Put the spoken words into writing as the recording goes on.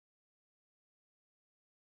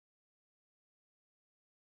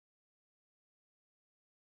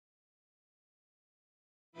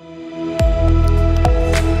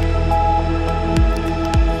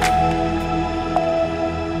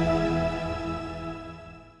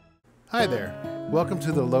Hi there. Welcome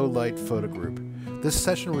to the Low Light Photo Group. This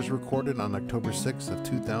session was recorded on October 6th of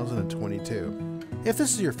 2022. If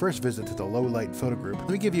this is your first visit to the Low Light Photo Group, let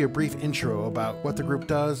me give you a brief intro about what the group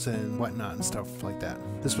does and whatnot and stuff like that.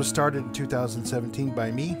 This was started in 2017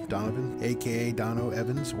 by me, Donovan, aka Dono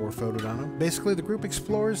Evans or Photo Dono. Basically, the group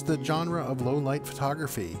explores the genre of low light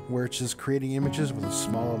photography, which is creating images with a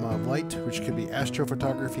small amount of light, which could be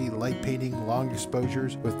astrophotography, light painting, long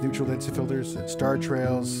exposures with neutral density filters, star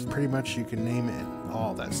trails, pretty much you can name it,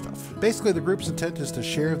 all that stuff. Basically, the group's intent is to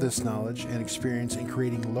share this knowledge and experience in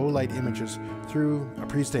creating low light images through a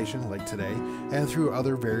presentation like today and through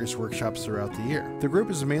other various workshops throughout the year. The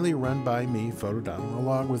group is mainly run by me, Photo Dono,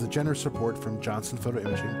 along with a generous support from Johnson Photo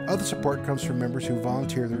Imaging. Other support comes from members who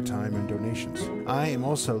volunteer their time and donations. I am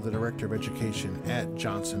also the Director of Education at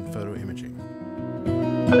Johnson Photo Imaging.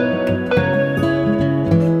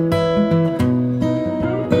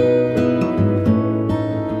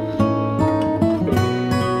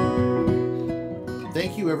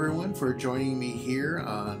 Thank you everyone for joining me here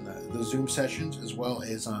on the Zoom sessions as well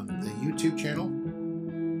as on the YouTube channel.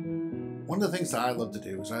 One of the things that I love to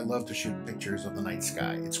do is I love to shoot pictures of the night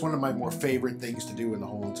sky. It's one of my more favorite things to do in the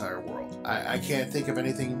whole entire world. I can't think of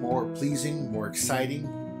anything more pleasing, more exciting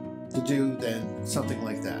to do than something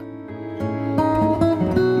like that.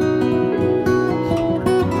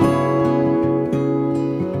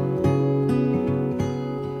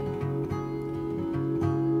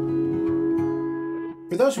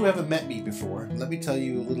 For those who haven't met me before, let me tell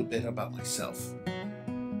you a little bit about myself.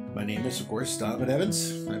 My name is, of course, Donovan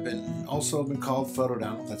Evans. I've also been called Photo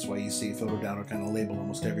Dono. That's why you see Photo Dono kind of labeled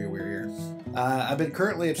almost everywhere here. I've been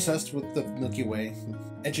currently obsessed with the Milky Way,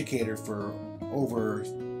 educator for over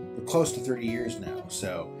close to 30 years now.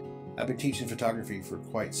 So I've been teaching photography for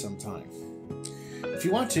quite some time. If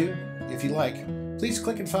you want to, if you like, please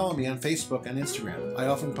click and follow me on Facebook and Instagram. I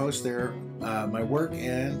often post there my work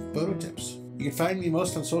and photo tips. You can find me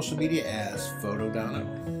most on social media as Photo Dono.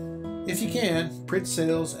 If you can, print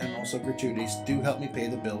sales and also gratuities do help me pay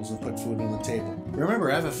the bills and put food on the table.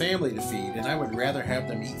 Remember, I have a family to feed, and I would rather have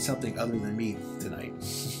them eat something other than meat tonight.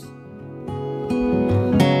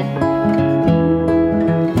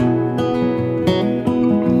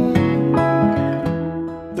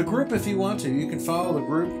 The group, if you want to, you can follow the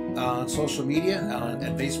group on social media,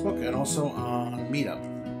 at Facebook, and also on Meetup.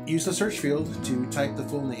 Use the search field to type the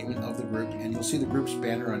full name of the group and you'll see the group's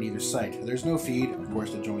banner on either site. There's no feed, of course,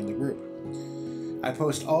 to join the group. I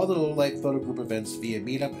post all the Low Light Photo Group events via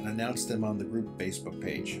Meetup and announce them on the group Facebook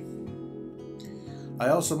page. I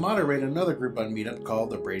also moderate another group on Meetup called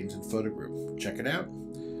the Bradenton Photo Group. Check it out.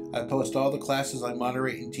 I post all the classes I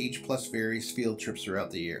moderate and teach plus various field trips throughout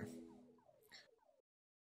the year.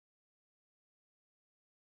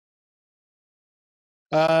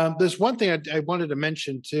 There's one thing I wanted to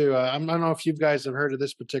mention too. I don't know if you guys have heard of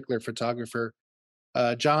this particular photographer,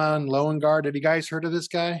 John Lowengar. Have you guys heard of this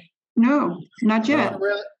guy? No, not yet.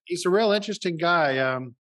 He's a real interesting guy.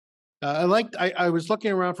 I was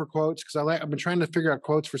looking around for quotes because I've been trying to figure out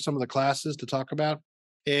quotes for some of the classes to talk about.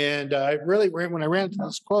 And when I ran into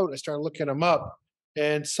this quote, I started looking him up.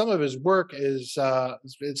 And some of his work is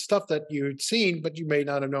it's stuff that you'd seen, but you may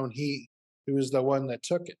not have known he was the one that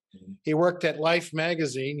took it. Mm-hmm. He worked at Life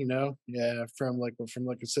magazine, from like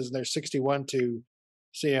it says in there, 61 to,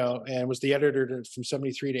 and was the editor from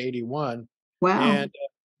 73 to 81. Wow. And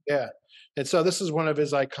yeah. And so this is one of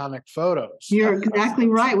his iconic photos. You're exactly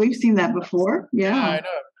right. We've seen that before. Yeah, I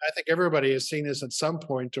know. I think everybody has seen this at some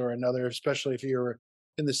point or another, especially if you're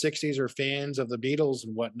in the 60s or fans of the Beatles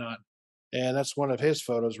and whatnot. And that's one of his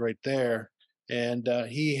photos right there. And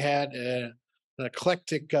he had an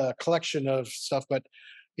eclectic collection of stuff. But,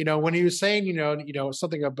 when he was saying,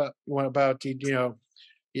 something about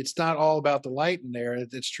it's not all about the light in there.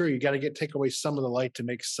 It's true. You got to take away some of the light to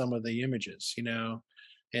make some of the images,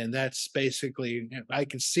 And that's basically, I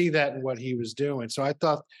can see that in what he was doing. So I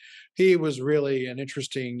thought he was really an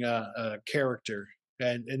interesting character.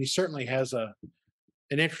 And he certainly has an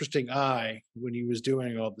interesting eye when he was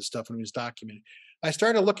doing all this stuff, when he was documenting. I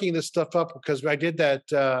started looking this stuff up because I did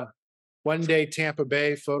that one day Tampa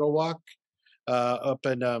Bay photo walk up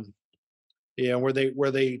in, where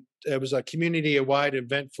it was a community-wide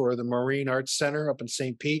event for the Marine Arts Center up in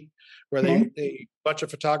St. Pete, where a bunch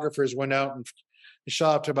of photographers went out and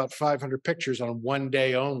shot up to about 500 pictures on one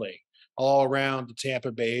day only, all around the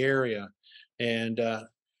Tampa Bay area. And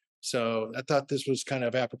so I thought this was kind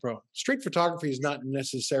of apropos. Street photography is not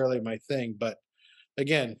necessarily my thing, but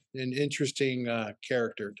again, an interesting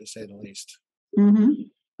character to say the least. Mm-hmm.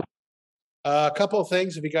 A couple of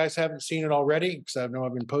things, if you guys haven't seen it already, because I know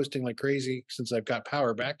I've been posting like crazy since I've got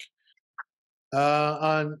power back.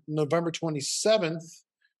 On November 27th,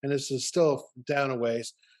 and this is still down a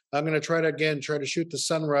ways, I'm going to try to shoot the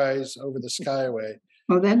sunrise over the Skyway.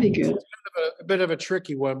 Oh, that'd be good. A bit of a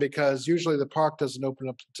tricky one because usually the park doesn't open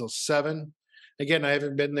up until 7. Again, I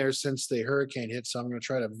haven't been there since the hurricane hit, so I'm going to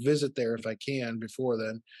try to visit there if I can before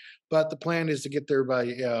then. But the plan is to get there by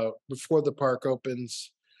before the park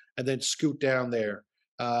opens, and then scoot down there.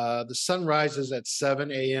 The sun rises at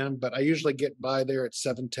 7 a.m., but I usually get by there at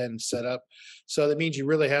 7:10 set up. So that means you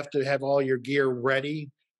really have to have all your gear ready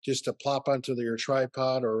just to plop onto your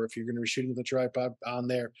tripod, or if you're going to be shooting with a tripod on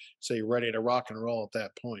there, so you're ready to rock and roll at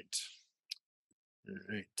that point. All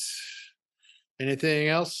right. Anything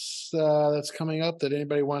else that's coming up that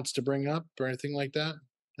anybody wants to bring up or anything like that?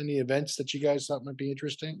 Any events that you guys thought might be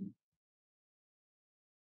interesting?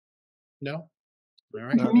 No? All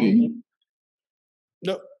right. For me.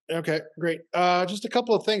 No. Okay, great. Just a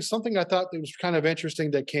couple of things. Something I thought that was kind of interesting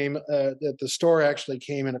that came that the store actually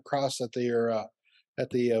came in across at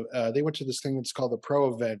they went to this thing that's called the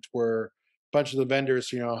Pro event where a bunch of the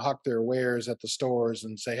vendors, hawk their wares at the stores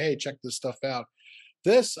and say, "Hey, check this stuff out."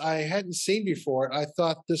 This I hadn't seen before. I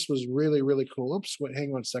thought this was really, really cool. Oops, wait,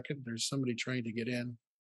 hang on a second. There's somebody trying to get in.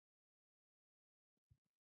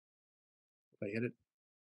 If I hit it,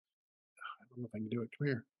 I don't know if I can do it. Come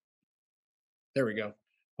here. There we go.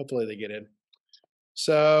 Hopefully they get in.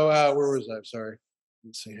 So where was I? Sorry.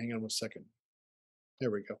 Let's see. Hang on 1 second. There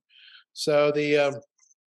we go. So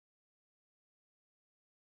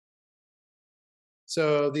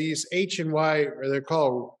these H and Y, or they're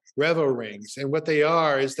called Revo rings, and what they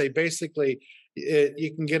are is they basically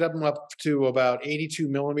you can get them up to about 82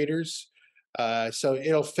 millimeters. So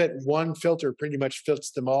it'll fit one filter, pretty much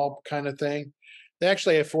fits them all, kind of thing. They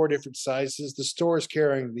actually have 4 different sizes. The store is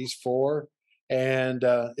carrying these 4, and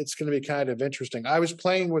it's going to be kind of interesting. I was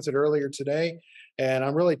playing with it earlier today, and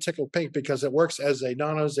I'm really tickled pink because it works as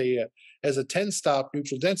as a 10-stop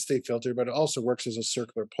neutral density filter, but it also works as a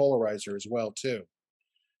circular polarizer as well too.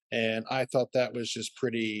 And I thought that was just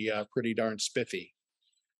pretty darn spiffy.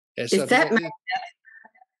 And so Is that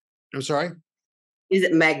I'm sorry? is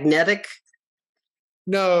it magnetic?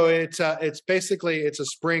 No, it's basically it's a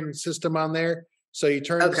spring system on there. So you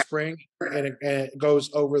turn the Okay. spring and it goes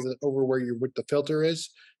over where the filter is,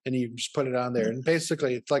 and you just put it on there. And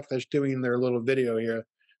basically, it's like they're doing their little video here.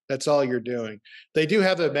 That's all you're doing. They do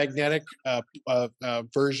have a magnetic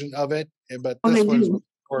version of it, but Oh, this they one's do. what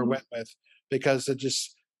we're went with because it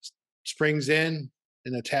just springs in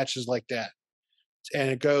and attaches like that. And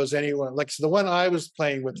it goes anywhere. Like so the one I was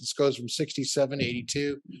playing with, this goes from 67 to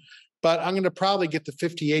 82. But I'm going to probably get the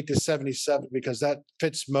 58 to 77 because that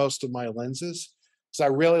fits most of my lenses. So I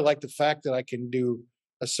really like the fact that I can do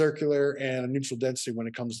a circular and a neutral density when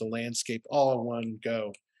it comes to landscape all in one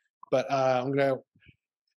go. But I'm gonna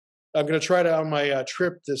try to on my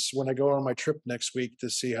trip when I go on my trip next week to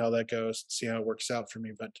see how that goes, see how it works out for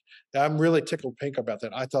me. But I'm really tickled pink about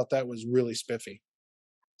that. I thought that was really spiffy.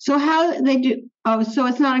 So how they do? Oh, so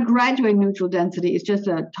it's not a graduated neutral density. It's just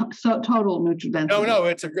a total neutral density. No,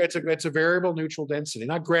 it's a variable neutral density,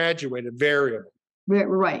 not graduated, variable.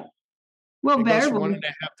 Right. Well, It goes from variable.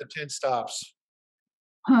 1.5 to 10 stops.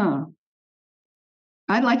 Huh.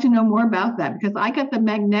 I'd like to know more about that because I got the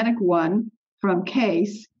magnetic one from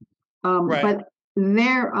Case, Right. but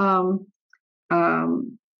their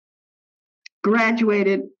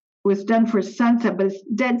graduated was done for sunset, but it's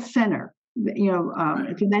dead center.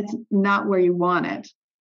 So that's not where you want it.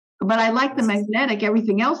 But I like the magnetic.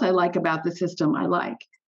 Everything else I like about the system, I like.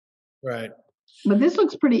 Right. But this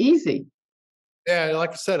looks pretty easy. Yeah,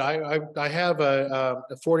 like I said, I have a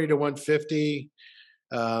 40 to 150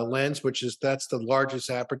 lens, that's the largest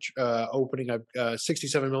aperture opening.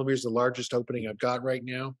 67 millimeters, the largest opening I've got right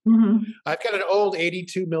now. Mhm. I've got an old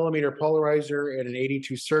 82 millimeter polarizer and an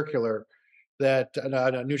 82 circular that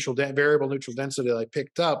a variable neutral density that I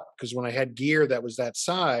picked up because when I had gear that was that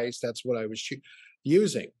size, that's what I was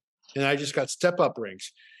using, and I just got step up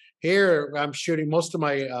rings. Here I'm shooting. Most of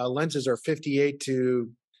my lenses are 58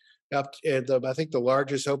 to up, and I think the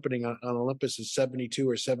largest opening on Olympus is 72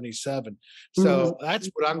 or 77. So that's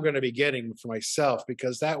what I'm going to be getting for myself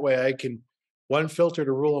because that way I can one filter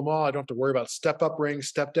to rule them all. I don't have to worry about step up rings,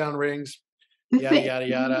 step down rings, yada yada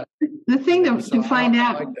yada. The thing to So find I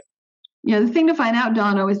out, like that. the thing to find out,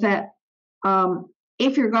 Dono, is that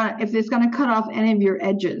if it's gonna cut off any of your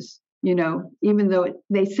edges, even though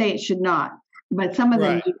they say it should not, but some of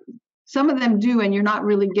them, Right. some of them do, and you're not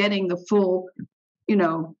really getting the full,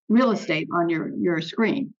 real estate on your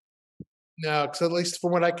screen. No, because at least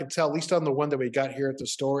from what I can tell, at least on the one that we got here at the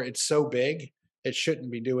store, it's so big, it shouldn't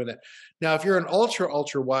be doing it. Now, if you're an ultra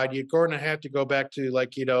wide, you're going to have to go back to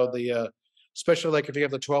like, especially like if you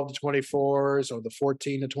have the 12 to 24s or the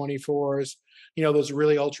 14 to 24s, those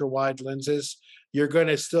really ultra wide lenses, you're going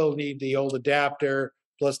to still need the old adapter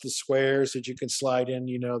plus the squares that you can slide in,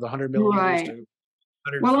 the 100 millimeters Right. to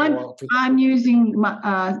Well, 104. I'm using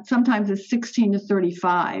sometimes it's 16 to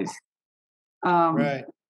 35. Right.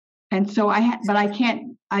 And so but I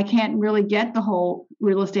can't really get the whole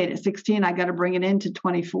real estate at 16. I got to bring it into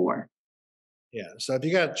 24. Yeah. So if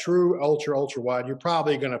you got true ultra wide, you're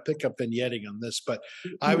probably going to pick up vignetting on this, but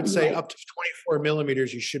I would say Right. up to 24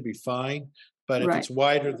 millimeters, you should be fine. But if Right. it's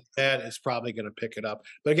wider than that, it's probably going to pick it up.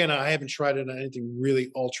 But again, I haven't tried it on anything really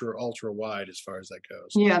ultra wide as far as that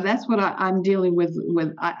goes. Yeah, that's what I'm dealing with.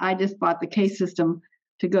 I just bought the case system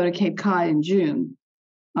to go to Cape Cod in June.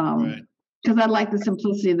 Right. Because I like the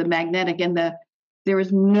simplicity of the magnetic, and there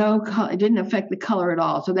is no color. It didn't affect the color at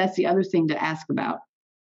all. So that's the other thing to ask about.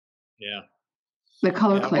 Yeah. The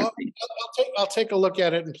color Yeah, well, clarity. I'll take a look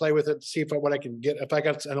at it and play with it, see what I can get. If I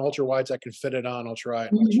got an ultra wides I can fit it on, I'll try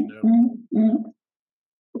it and let you know.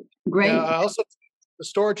 Great. Yeah, I also the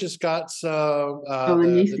storage has got some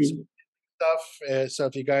The stuff. So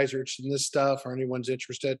if you guys are interested in this stuff or anyone's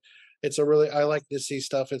interested, I like this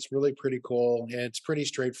stuff. It's really pretty cool and it's pretty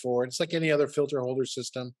straightforward. It's like any other filter holder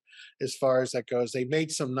system as far as that goes. They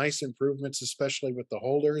made some nice improvements, especially with the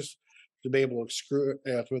holders, to be able to screw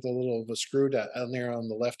with a little of a screw down there on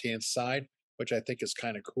the left hand side, which I think is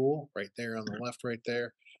kind of cool right there on the left right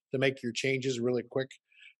there, to make your changes really quick.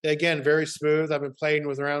 Again, very smooth. I've been playing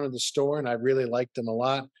around in the store and I really liked them a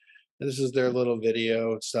lot. This is their little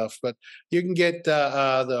video and stuff, but you can get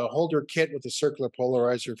the holder kit with the circular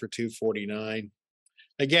polarizer for $249.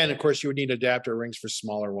 Again, of course, you would need adapter rings for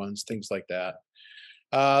smaller ones, things like that.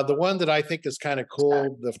 The one that I think is kind of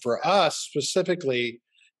cool for us specifically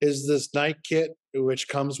is this night kit, which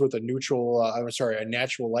comes with a a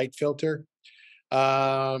natural light filter.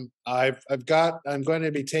 I'm going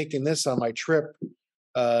to be taking this on my trip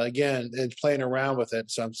again and playing around with it.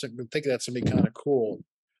 So I'm thinking that's gonna be kind of cool.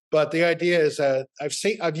 But the idea is that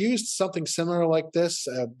I've used something similar like this,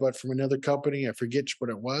 but from another company. I forget what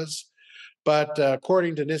it was. But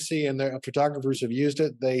according to Nissi and the photographers have used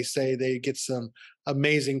it, they say they get some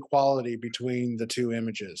amazing quality between the two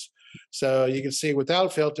images. So you can see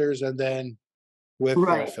without filters and then with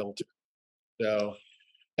filter. So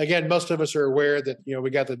again, most of us are aware that we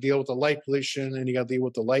got to deal with the light pollution and you got to deal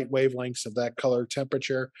with the light wavelengths of that color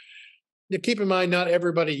temperature. Now, keep in mind, not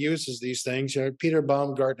everybody uses these things. Peter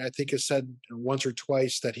Baumgartner, I think, has said once or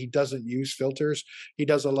twice that he doesn't use filters. He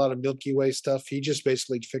does a lot of Milky Way stuff. He just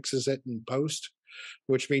basically fixes it in post,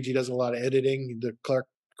 which means he does a lot of editing to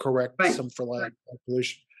correct some for light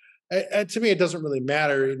pollution. And to me, it doesn't really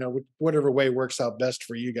matter. Whatever way works out best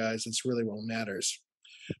for you guys, it's really what matters.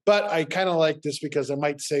 But I kind of like this because it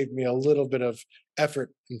might save me a little bit of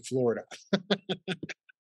effort in Florida.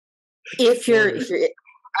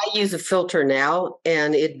 I use a filter now,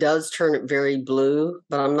 and it does turn it very blue,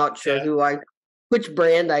 but I'm not sure which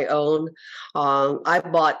brand I own. I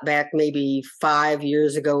bought back maybe 5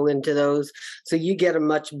 years ago into those, so you get a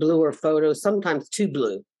much bluer photo, sometimes too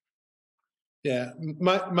blue. Yeah,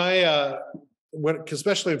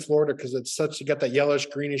 especially in Florida, because you got that yellowish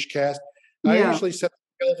greenish cast. Yeah. I usually set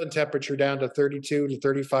the Kelvin temperature down to 32 to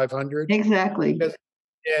 3,500. Exactly.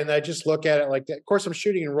 And I just look at it like that. Of course, I'm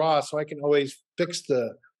shooting in RAW, so I can always fix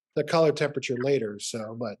the color temperature later.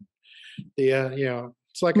 So, but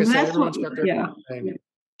it's like I said, everyone's got their thing.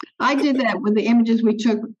 I did that with the images we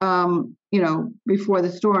took, before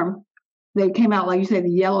the storm. They came out, like you say, the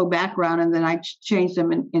yellow background, and then I changed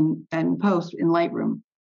them in post in Lightroom.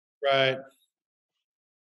 Right.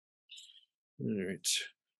 All right.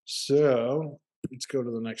 So let's go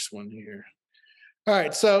to the next one here. All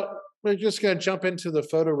right. So we're just going to jump into the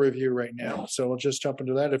photo review right now. So we'll just jump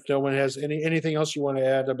into that. If no one has anything else you want to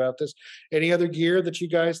add about this, any other gear that you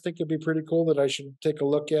guys think would be pretty cool that I should take a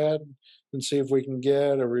look at and see if we can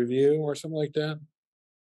get a review or something like that?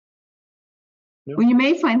 No? Well, you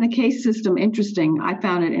may find the case system interesting. I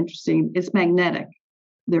found it interesting. It's magnetic,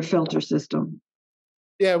 their filter system.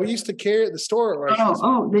 Yeah, we used to carry at the store.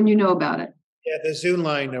 Then you know about it. Yeah, the Zoom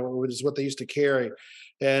line is what they used to carry,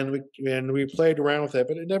 and we played around with it,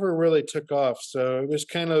 but it never really took off. So it was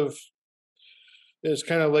kind of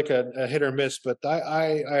like a hit or miss. But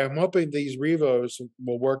I am hoping these Revos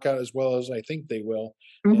will work out as well as I think they will,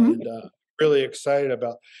 and really excited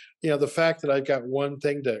about the fact that I've got one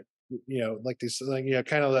thing to like this,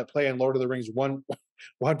 kind of that play in Lord of the Rings, one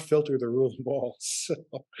filter to rule them all. So.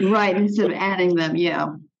 Right, instead of adding them, yeah.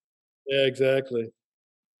 Yeah, exactly.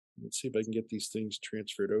 Let's see if I can get these things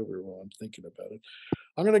transferred over while I'm thinking about it.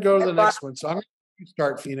 I'm going to go to the next one. So I'm going to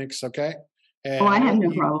start Phoenix, okay? And I have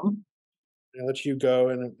no problem. I'll let you go.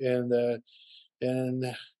 And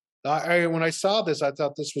when I saw this, I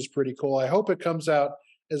thought this was pretty cool. I hope it comes out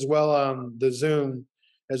as well on the Zoom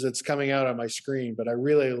as it's coming out on my screen. But I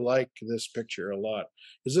really like this picture a lot.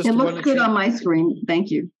 Is this It the one looks that good you? on my screen.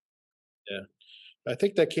 Thank you. Yeah, I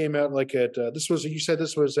think that came out like at this was you said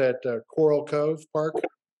this was at Coral Cove Park.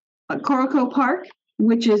 Coraco Park,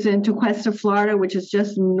 which is in Tequesta, Florida, which is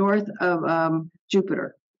just north of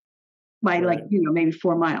Jupiter by Right. maybe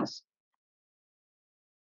 4 miles.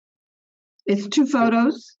 It's 2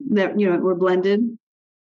 photos that were blended.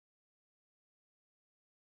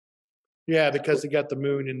 Yeah, because they got the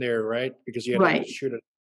moon in there, right? Because you had Right. to shoot it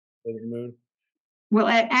at the moon. Well,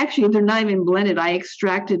 actually, they're not even blended. I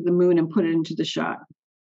extracted the moon and put it into the shot.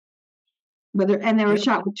 But they were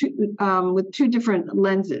shot with 2 different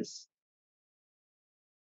lenses.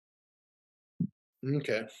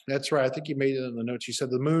 Okay, that's right. I think you made it in the notes. You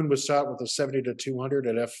said the moon was shot with a 70-200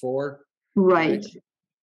 at f4. Right.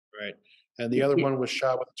 Right. And the other one was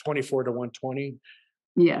shot with a 24-120.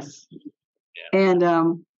 Yes.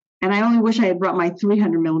 Yeah. And I only wish I had brought my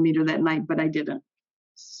 300 millimeter that night, but I didn't.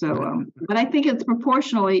 So, but I think it's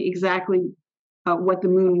proportionally exactly what the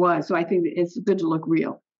moon was. So I think it's good to look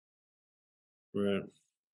real. Right.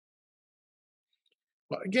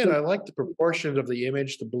 Well, again, I like the proportions of the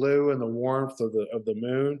image, the blue and the warmth of the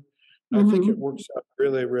moon. I think it works out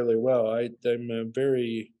really, really well. I'm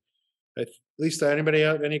very. At least anybody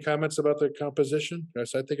have any comments about the composition?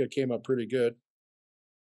 Yes, I think it came out pretty good.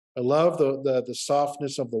 I love the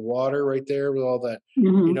softness of the water right there with all that,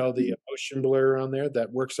 the ocean blur on there.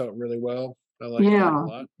 That works out really well. I like that a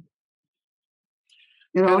lot.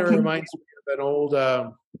 Kind of reminds me of an old,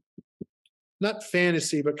 not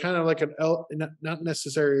fantasy, but kind of like not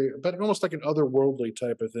necessary, but almost like an otherworldly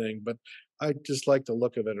type of thing. But I just like the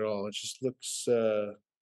look of it all. It just looks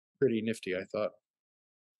pretty nifty, I thought.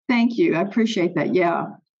 Thank you. I appreciate that. Yeah.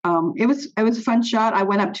 It was a fun shot. I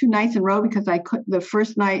went up 2 nights in a row because the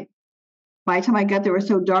first night, by the time I got there, it was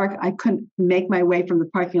so dark, I couldn't make my way from the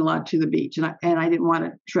parking lot to the beach, and I didn't want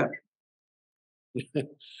to trip. I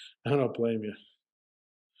don't blame you.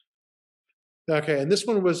 Okay, and this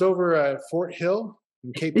one was over at Fort Hill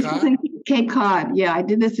in Cape Cod? This is in Cape Cod. Yeah, I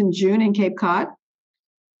did this in June in Cape Cod.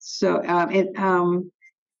 So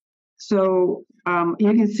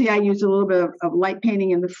you can see I used a little bit of light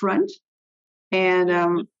painting in the front, and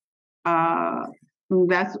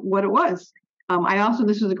that's what it was.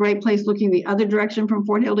 This was a great place looking the other direction from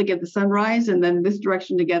Fort Hill to get the sunrise, and then this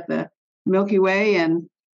direction to get the Milky Way. And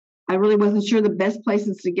I really wasn't sure the best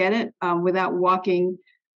places to get it without walking,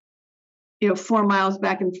 4 miles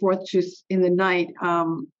back and forth in the night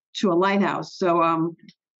to a lighthouse. So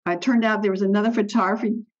it turned out there was another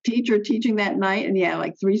photography teacher teaching that night, and he had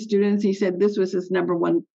like 3 students. He said this was his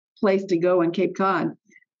 #1 place to go in Cape Cod.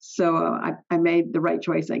 So I made the right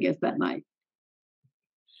choice, I guess, that night.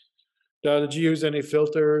 Did you use any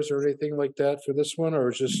filters or anything like that for this one, or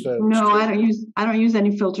was just no? I don't use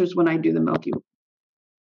any filters when I do the Milky Way.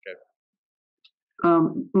 Okay.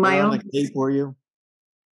 My on own. the Cape, were you?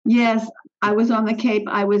 Yes, I was on the Cape.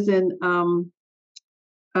 I was in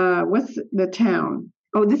what's the town?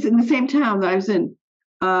 Oh, this is in the same town that I was in.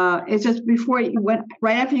 It's just before you went,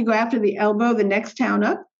 right after you go after the Elbow, the next town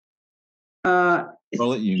up.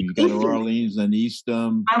 Well, you got Orleans and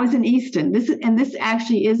Easton. I was in Easton. This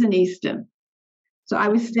actually is in Easton. So I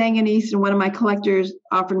was staying in Easton. One of my collectors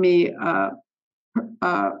offered me a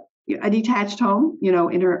detached home,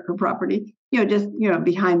 in her property, just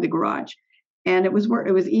behind the garage, and it was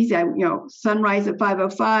easy. Sunrise at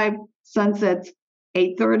 5:05, sunsets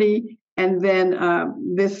 8:30, and then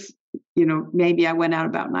this, maybe I went out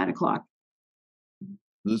about 9 o'clock.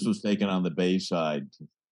 This was taken on the bay side.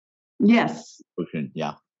 Yes. Ocean,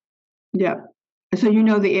 yeah. Yeah. So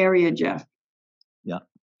the area, Jeff. Yeah.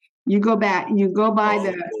 You go by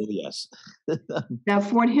yes. Now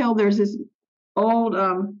Fort Hill, there's this old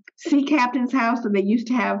sea captain's house that they used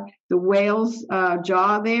to have the whale's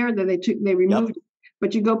jaw there that they removed. Yep.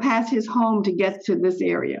 But you go past his home to get to this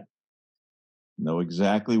area. Know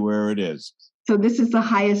exactly where it is. So this is the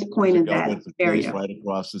highest point in that area. Right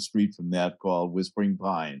across the street from that, called Whispering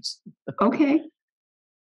Pines. Okay.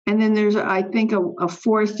 And then there's, I think, a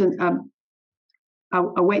forest and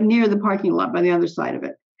away near the parking lot by the other side of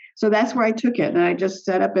it. So that's where I took it, and I just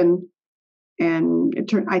set up and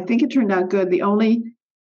I think it turned out good. The only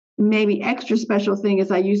maybe extra special thing is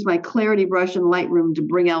I used my clarity brush in Lightroom to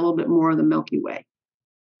bring out a little bit more of the Milky Way.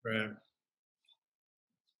 Right.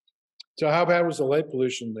 So how bad was the light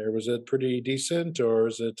pollution there? Was it pretty decent, or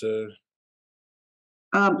is it?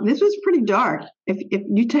 This was pretty dark. If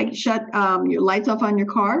you shut your lights off on your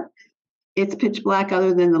car, it's pitch black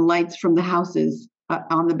other than the lights from the houses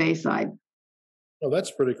on the bayside. Oh,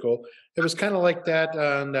 that's pretty cool. It was kind of like that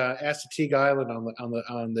on Assateague Island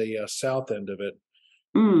on the south end of it,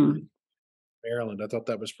 Mm, Maryland. I thought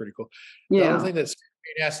that was pretty cool. The only yeah. thing that's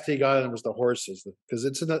in Assateague Island was the horses, because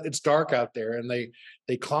it's dark out there and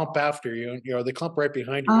they clump after you, and they clump right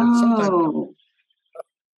behind you. And sometimes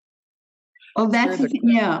Oh, that's scared the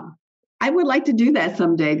yeah. I would like to do that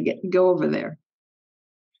someday to go over there.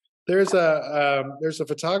 There's a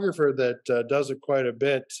photographer that does it quite a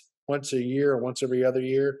bit, once a year or once every other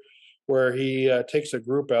year, where he takes a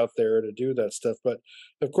group out there to do that stuff. But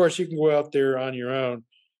of course, you can go out there on your own.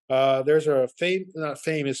 There's not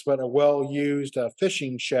famous, but a well-used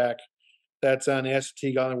fishing shack that's on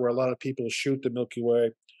Assateague Island, where a lot of people shoot the Milky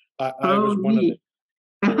Way. I was one of Neat.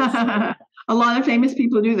 the. A lot of famous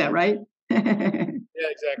people do that, right? Yeah,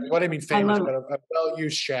 exactly. What I mean famous, but a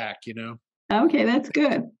well-used shack, Okay, that's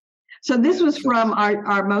good. So this was from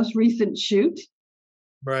our most recent shoot.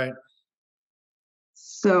 Right.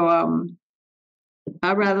 So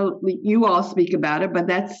I'd rather you all speak about it, but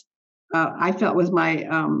that's I felt was my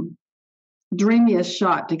dreamiest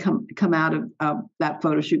shot to come out of that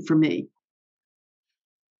photo shoot for me.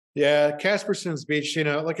 Yeah, Casperson's Beach.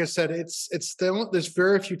 Like I said, there's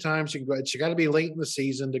very few times you can go. You got to be late in the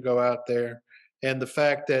season to go out there, and the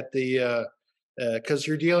fact that because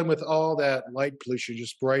you're dealing with all that light pollution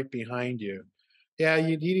just right behind you. Yeah,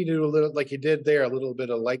 you need to do a little, like you did there, a little bit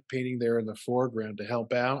of light painting there in the foreground to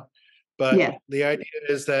help out. But Yeah. the idea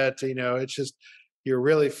is that it's just you're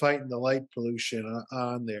really fighting the light pollution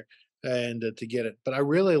on there, and to get it. But I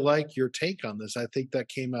really like your take on this. I think that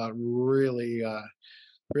came out really.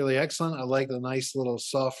 Really excellent. I like the nice little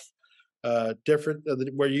soft, different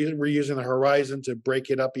where we're using the horizon to break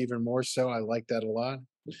it up even more. So I like that a lot.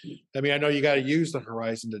 I mean, I know you got to use the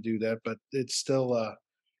horizon to do that, but it's still.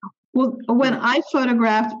 Well, when I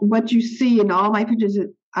photographed what you see in all my pictures,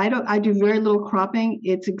 I do very little cropping.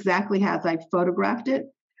 It's exactly as I photographed it,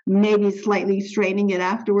 maybe slightly straightening it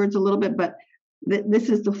afterwards a little bit, but this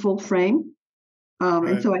is the full frame. Right.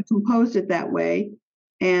 And so I composed it that way.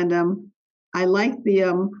 And I liked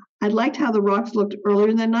I liked how the rocks looked earlier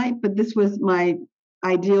in the night, but this was my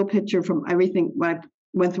ideal picture from everything when I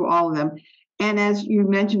went through all of them. And as you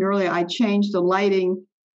mentioned earlier, I changed the lighting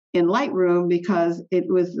in Lightroom because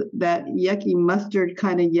it was that yucky mustard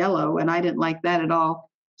kind of yellow, and I didn't like that at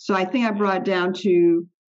all. So I think I brought it down to,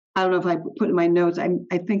 I don't know if I put in my notes,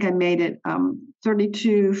 I think I made it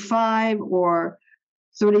 32.5 or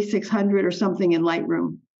 3600 or something in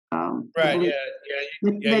Lightroom. Right.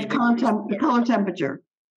 The color temperature,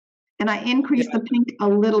 and I increased the pink a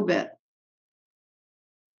little bit.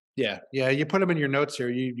 Yeah. You put them in your notes here.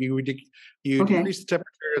 You decrease the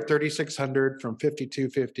temperature to 3600 from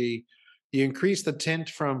 5250. You increase the tint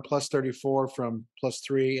from +34 from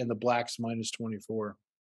 +3, and the blacks -24.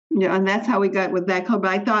 Yeah, and that's how we got with that color.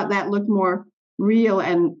 But I thought that looked more real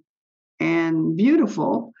and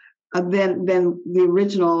beautiful than the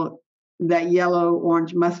original, that yellow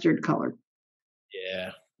orange mustard color.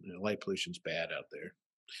 Yeah, light pollution's bad out there.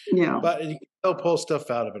 Yeah, but you can still pull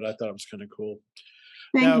stuff out of it. I thought it was kind of cool.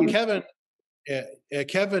 Thank you.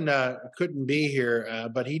 Kevin couldn't be here,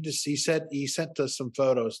 but he sent us some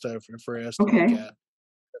photos for us to Okay. look at.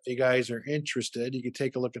 If you guys are interested, you can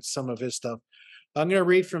take a look at some of his stuff. I'm going to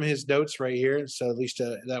read from his notes right here, so at least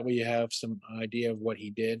that way you have some idea of what he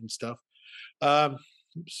did and stuff.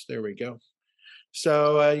 Oops, there we go.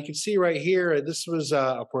 So you can see right here, this was,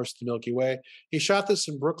 of course, the Milky Way. He shot this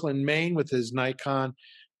in Brooklyn, Maine with his Nikon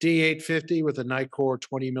D850 with a Nikkor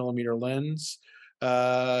 20mm lens.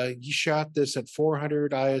 He shot this at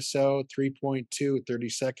 400 ISO, 3.2 at 30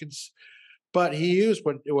 seconds. But he used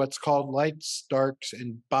what's called lights, darks,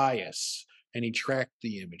 and bias, and he tracked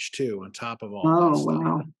the image too on top of all that stuff.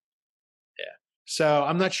 Wow. Yeah. So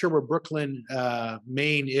I'm not sure where Brooklyn,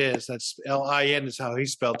 Maine is. That's LIN is how he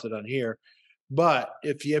spelled it on here. But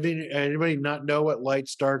if you have anybody not know what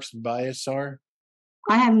lights, darks, and bias are?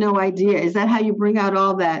 I have no idea. Is that how you bring out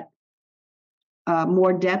all that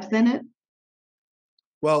more depth in it?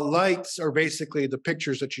 Well, lights are basically the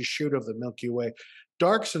pictures that you shoot of the Milky Way.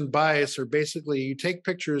 Darks and bias are basically you take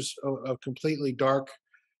pictures of completely dark.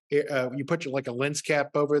 You put like a lens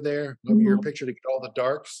cap over there over your picture to get all the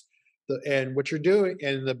darks. And what you're doing,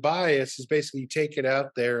 and the bias is basically you take it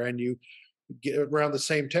out there and you get around the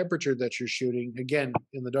same temperature that you're shooting, again,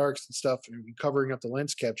 in the darks and stuff, and covering up the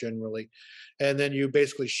lens cap generally. And then you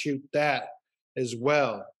basically shoot that as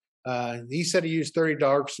well. He said he used 30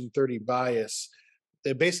 darks and 30 bias.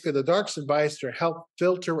 Basically, the darks and bias to help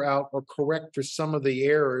filter out or correct for some of the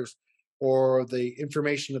errors or the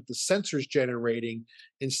information that the sensor's generating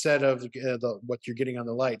instead of what you're getting on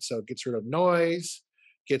the light. So it gets rid of noise,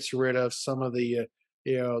 gets rid of some of the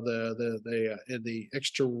the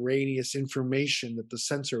extraneous information that the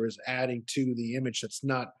sensor is adding to the image that's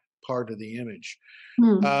not part of the image.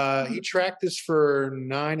 He tracked this for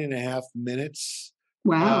 9.5 minutes.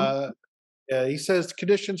 Wow. He says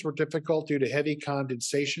conditions were difficult due to heavy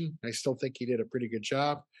condensation. I still think he did a pretty good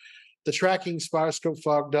job. The tracking spotoscope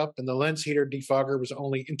fogged up, and the lens heater defogger was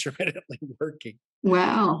only intermittently working.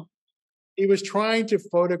 Wow. He was trying to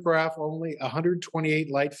photograph only 128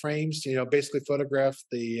 light frames. Basically photograph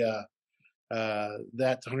the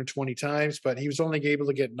that 120 times, but he was only able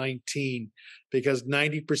to get 19 because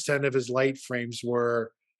 90% of his light frames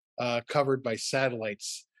were covered by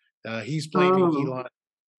satellites. He's blaming Elon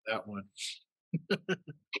for that one.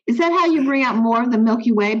 Is that how you bring out more of the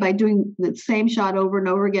Milky Way, by doing the same shot over and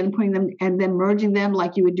over again, putting them and then merging them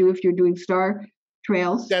like you would do if you're doing star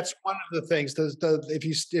trails? That's one of the things.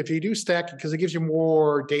 If you do stacking, because it gives you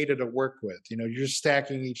more data to work with. You're just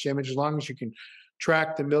stacking each image as long as you can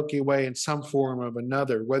track the Milky Way in some form or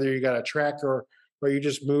another, whether you got a tracker or you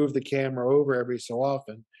just move the camera over every so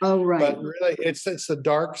often. Oh, right. But really, it's the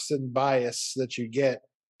darks and bias that you get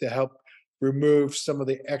to help remove some of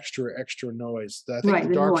the extra noise. I think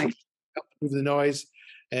the darks help remove the noise,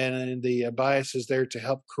 and the bias is there to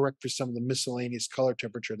help correct for some of the miscellaneous color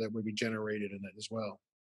temperature that would be generated in it as well.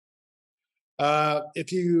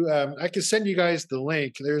 If you, I can send you guys the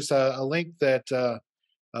link. There's a link that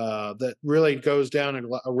that really goes down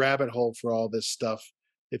a rabbit hole for all this stuff.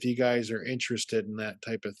 If you guys are interested in that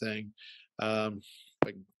type of thing, I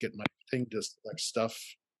can get my thing to select stuff.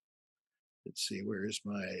 Let's see, where is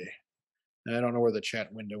my? I don't know where the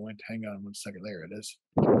chat window went. Hang on one second. There it is.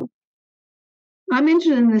 I'm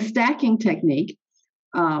interested in the stacking technique.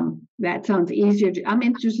 That sounds easier. I'm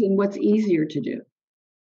interested in what's easier to do.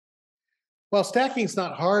 Well, stacking's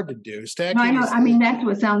not hard to do. Stacking. No, I know. I mean, that's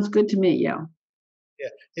what sounds good to me. Yeah. Yeah,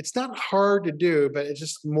 it's not hard to do, but it's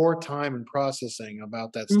just more time and processing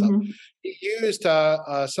about that stuff. He used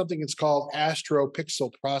something that's called Astro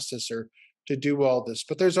Pixel Processor to do all this,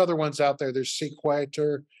 but there's other ones out there. There's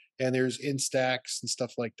Sequator and there's Instax and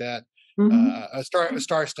stuff like that.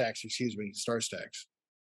 Star Stacks, excuse me, Star Stacks.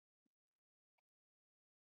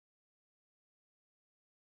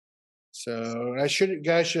 So guys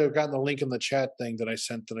should have gotten the link in the chat thing that I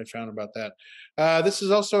sent that I found about that. This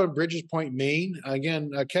is also in Bridges Point, Maine.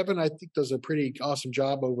 Again, Kevin, I think does a pretty awesome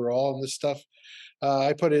job overall in this stuff.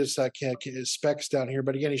 I put his specs down here,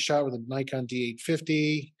 but again, he shot with a Nikon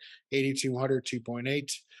D850, 8200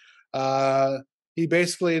 2.8. He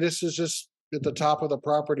basically, this is just at the top of the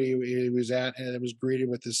property he was at, and it was greeted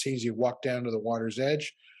with the scenes. You walk down to the water's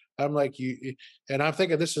edge. I'm like, and I'm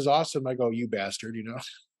thinking this is awesome. I go, you bastard,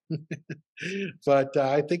 But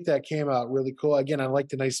I think that came out really cool. Again, I like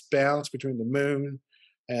the nice balance between the moon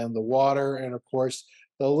and the water, and of course,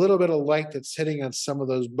 the little bit of light that's hitting on some of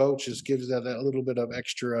those boats just gives that a little bit of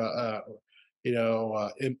extra,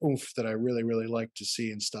 oomph that I really, really like to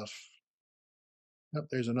see and stuff. Oh,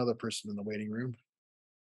 there's another person in the waiting room.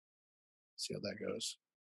 Let's see how that goes.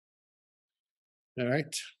 All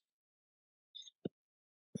right.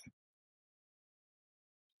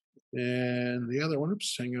 And the other one,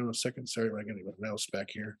 oops, hang on a second. Sorry, I got my mouse back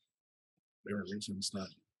here. For whatever reason, it's not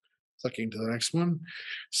clicking to the next one.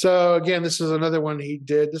 So again, this is another one he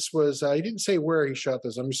did. This was, he didn't say where he shot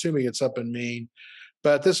this. I'm assuming it's up in Maine,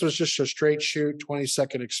 but this was just a straight shoot,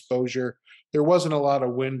 20-second exposure. There wasn't a lot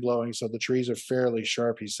of wind blowing, so the trees are fairly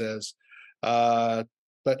sharp, he says. But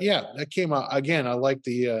yeah, that came out, again, I like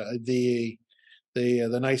the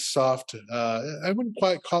nice soft, I wouldn't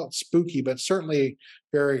quite call it spooky, but certainly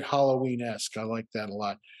very Halloween-esque. I like that a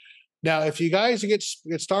lot. Now, if you guys get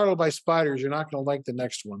startled by spiders, you're not going to like the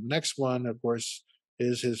next one. The next one, of course,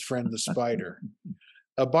 is his friend the spider.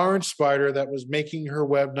 A barn spider that was making her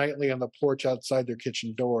web nightly on the porch outside their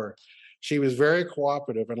kitchen door. She was very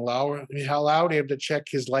cooperative and allowed him to check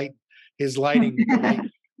his lighting. He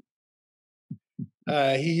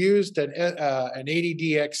used an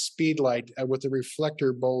 80DX speed light with a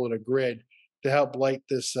reflector bowl and a grid to help light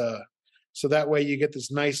this. So that way you get this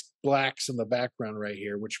nice blacks in the background right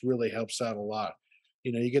here, which really helps out a lot.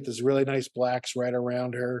 You get this really nice blacks right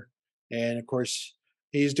around her. And of course,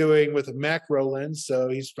 he's doing with a macro lens. So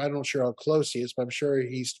I'm not sure how close he is, but I'm sure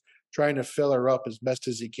he's trying to fill her up as best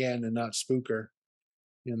as he can and not spook her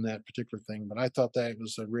in that particular thing. But I thought that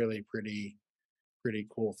was a really pretty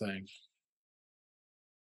cool thing.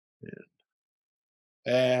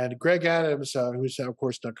 And Greg Adams, who's of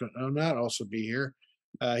course not also be here,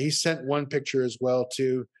 he sent one picture as well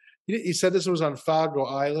too. He said this was on Fogo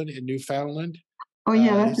Island in Newfoundland. Oh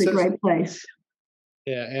yeah, that's a great place.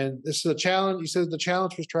 Yeah, and this is a challenge. He says the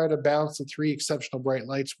challenge was try to balance the 3 exceptional bright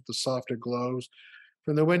lights with the softer glows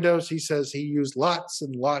from the windows. He says he used lots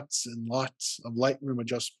and lots and lots of Lightroom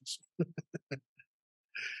adjustments.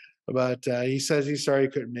 But he says he's sorry he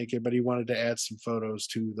couldn't make it, but he wanted to add some photos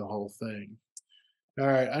to the whole thing. All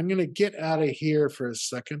right, I'm going to get out of here for a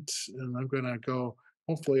second, and I'm going to go.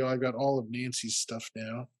 Hopefully, I got all of Nancy's stuff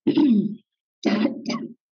now.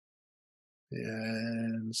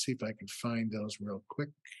 And see if I can find those real quick.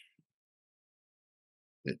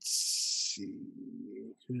 Let's see.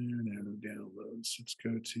 Now downloads. Let's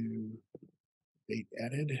go to date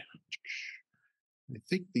added. I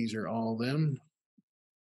think these are all them.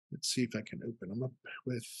 Let's see if I can open them up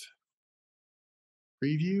with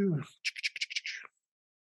preview.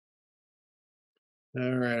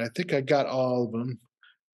 All right, I think I got all of them.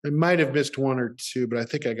 I might have missed 1 or 2, but I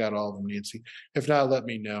think I got all of them, Nancy. If not, let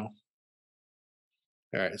me know.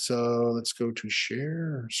 All right, so let's go to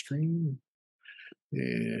share screen.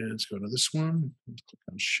 And let's go to this one. Let's click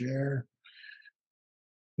on share.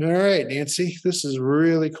 All right, Nancy, this is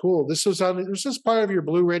really cool. Was this part of your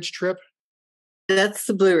Blue Ridge trip? That's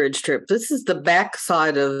the Blue Ridge trip. This is the back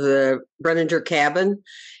side of the Brenninger cabin.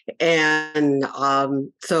 And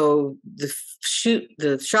so the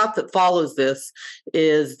shot that follows this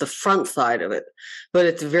is the front side of it. But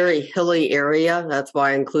it's a very hilly area. That's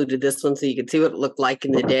why I included this one so you can see what it looked like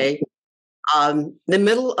in the day. The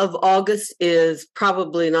middle of August is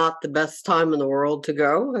probably not the best time in the world to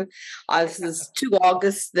go. This is 2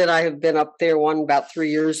 August that I have been up there, one about 3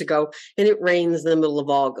 years ago, and it rains in the middle of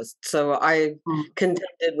August. So I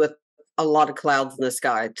contended with a lot of clouds in the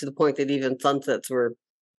sky to the point that even sunsets were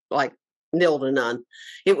like nil to none.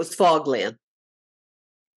 It was fogland.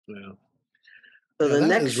 Yeah. So the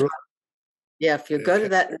next shot, if you go to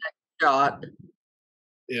that next shot.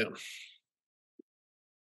 Yeah.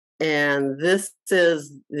 And this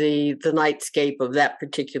is the nightscape of that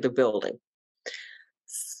particular building.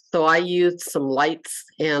 So I used some lights,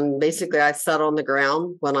 and basically I sat on the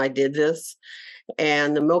ground when I did this.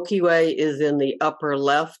 And the Milky Way is in the upper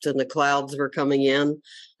left, and the clouds were coming in.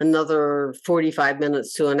 Another 45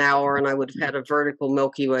 minutes to an hour, and I would have had a vertical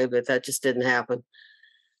Milky Way, but that just didn't happen.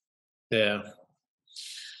 Yeah.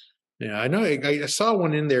 Yeah, I know. I saw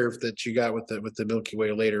one in there that you got with the Milky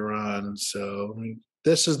Way later on. So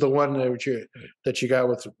this is the one that you got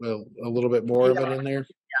with a little bit more of it in there.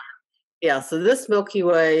 Yeah. So this Milky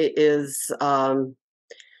Way is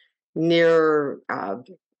near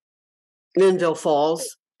Linville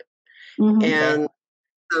Falls, and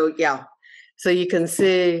so you can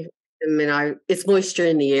see. I mean, it's moisture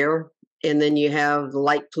in the air, and then you have the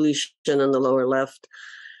light pollution in the lower left.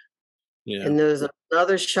 Yeah. And there's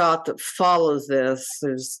another shot that follows this.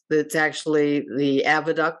 It's actually the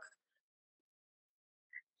Aqueduct.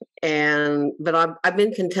 But I've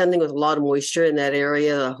been contending with a lot of moisture in that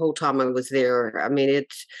area the whole time I was there. I mean,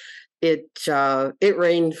 it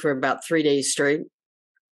rained for about 3 days straight.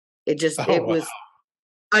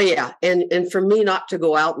 Oh yeah, and for me not to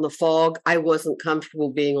go out in the fog, I wasn't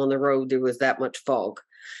comfortable being on the road. There was that much fog,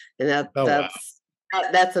 and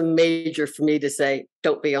that's a major for me to say,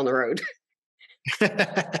 don't be on the road.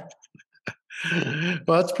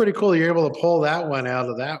 Well, that's pretty cool. You're able to pull that one out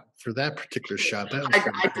of that for that particular shot.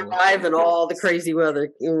 I drive in all the crazy weather.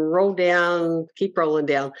 Roll down, keep rolling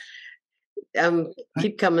down.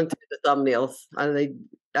 Keep coming through the thumbnails.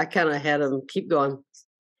 I kind of had them. Keep going.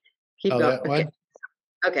 Keep going. Okay.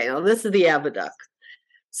 Okay, now this is the Aqueduct.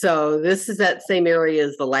 So this is that same area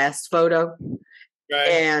as the last photo. Right.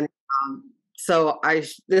 And so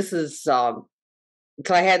this is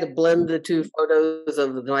because I had to blend the 2 photos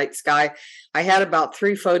of the night sky. I had about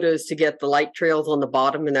 3 photos to get the light trails on the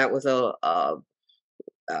bottom, and that was I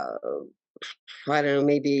don't know,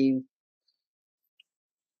 maybe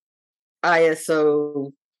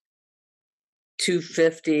ISO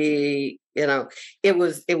 250. You know, it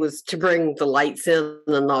was to bring the lights in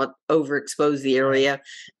and not overexpose the area.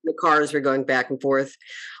 The cars were going back and forth.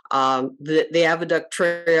 The Aqueduct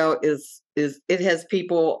Trail it has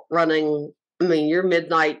people running. I mean, you're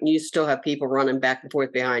midnight and you still have people running back and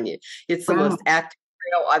forth behind you. It's the most active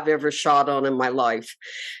trail I've ever shot on in my life.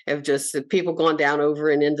 Of just people going down over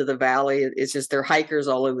and into the valley. It's just they're hikers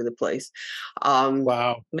all over the place.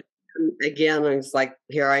 Wow. Again, I was like,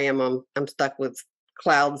 here I am. I'm stuck with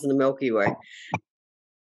clouds in the Milky Way.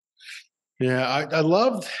 Yeah, I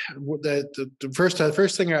loved that. The first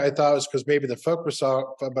thing I thought was because maybe the focus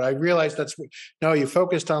off, but I realized you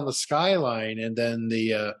focused on the skyline, and then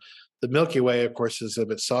the Milky Way, of course, is a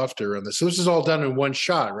bit softer on this. So this is all done in one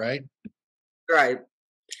shot, right? Right.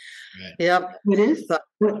 Right. Yep. It is. So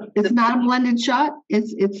It's not a blended shot.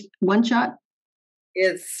 It's one shot.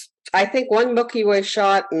 it's, I think, one Milky Way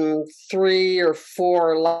shot and 3 or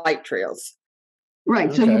 4 light trails. Right.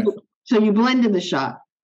 Okay. So you blended the shot.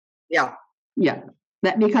 Yeah. Yeah.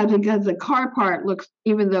 That because the car part looks,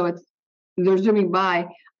 even though they're zooming by,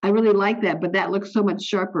 I really like that, but that looks so much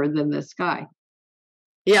sharper than the sky.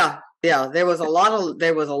 Yeah. Yeah. There was a lot of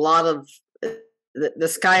the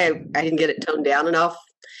sky. I didn't get it toned down enough.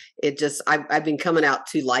 It just, I've been coming out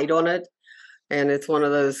too light on it. And it's one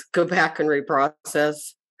of those go back and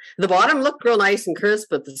reprocess. The bottom looked real nice and crisp,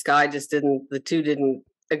 but the sky just the two didn't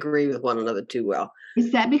agree with one another too well.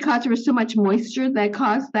 Is that because there was so much moisture that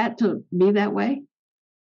caused that to be that way?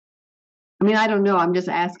 I mean, I don't know. I'm just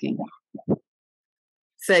asking.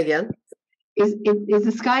 Say again? Is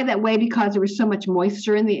the sky that way because there was so much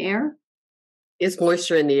moisture in the air? It's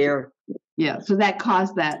moisture in the air. Yeah, so that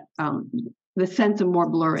caused that the sense of more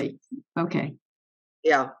blurry. Okay.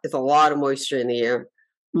 Yeah, it's a lot of moisture in the air.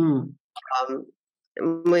 Mm.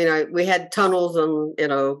 We had tunnels, and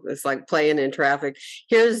it's like playing in traffic.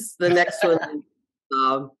 Here's the next one.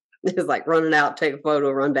 It's like running out, take a photo,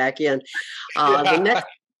 run back in. The next,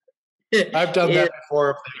 I've done that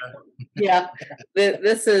before. Yeah,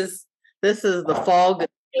 this is the fog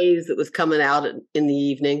haze that was coming out in the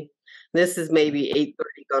evening. This is maybe 8:30,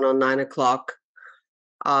 going on 9 o'clock.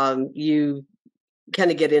 You kind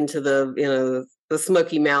of get into the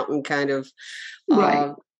Smoky Mountain kind of.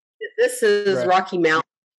 Right. This is Right. Rocky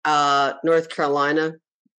Mountain, North Carolina.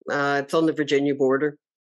 It's on the Virginia border.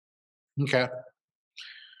 Okay.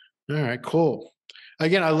 All right. Cool.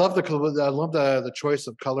 Again, I love the choice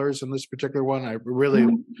of colors in this particular one. I really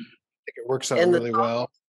think it works out And really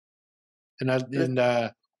well. And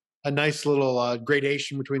a nice little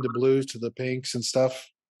gradation between the blues to the pinks and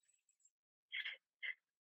stuff.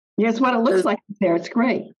 Yes, what it looks like there. It's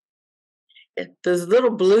great. Those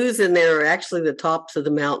little blues in there are actually the tops of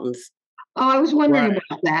the mountains. Oh, I was wondering Right.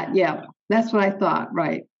 about that. Yeah, that's what I thought.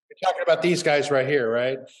 Right. You're talking about these guys right here,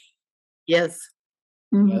 right? Yes.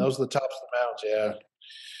 Mhm. Yeah, those are the tops of the mountains.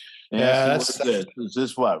 Yeah. Nancy, Yeah, what is this? Is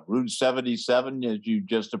this what, Route 77? As you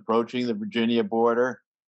just approaching the Virginia border?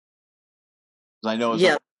 'Cause I know as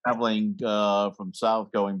Yeah. I'm traveling from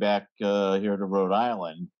south, going back here to Rhode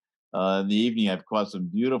Island. In the evening, I've caught some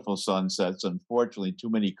beautiful sunsets. Unfortunately, too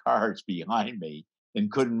many cars behind me and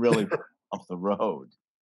couldn't really pull off the road.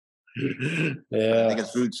 I Yeah. think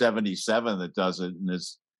it's Route 77 that does it, and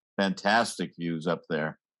there's fantastic views up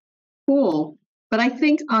there. Cool. But I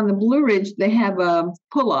think on the Blue Ridge they have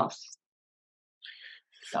pull-offs.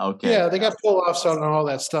 Okay. Yeah, they got pull-offs on all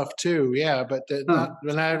that stuff too. Yeah, but Oh.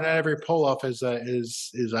 not every pull-off is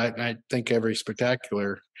I think every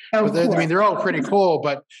spectacular. Of But I mean, course. they're all pretty cool.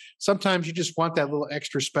 But sometimes you just want that little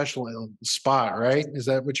extra special spot, right? Is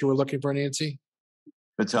that what you were looking for, Nancy?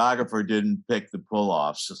 Photographer didn't pick the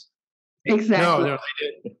pull-offs. Exactly. No, they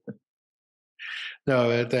didn't.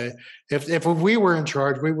 No, if we were in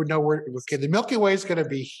charge, we would know where. Okay, the Milky Way is going to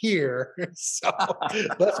be here, so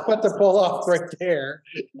let's put the pull off right there.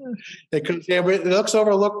 Because it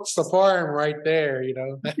overlooks the farm right there,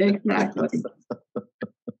 Exactly.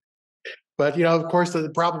 But of course,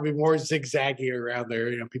 it'd probably be more zigzaggy around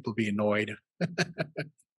there. People be annoyed. Well,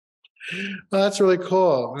 that's really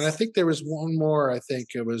cool. And I think there was one more. I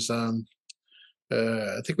think it was. I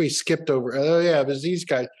think we skipped over. Oh yeah, it was these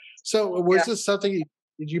guys. So was this something?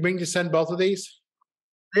 Did you mean to send both of these?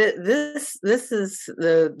 This is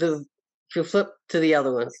the if you flip to the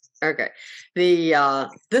other one. Okay.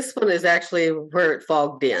 This one is actually where it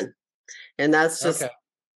fogged in. And that's just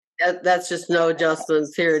that's just no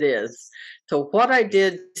adjustments. Here it is. So what I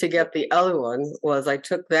did to get the other one was I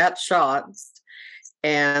took that shot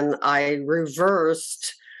and I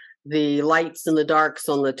reversed the lights and the darks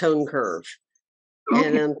on the tone curve. Okay.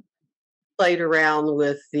 And then played around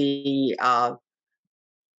with the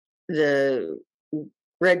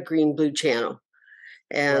red, green, blue channel.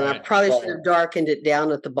 And I probably should have darkened it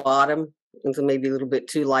down at the bottom. And so maybe a little bit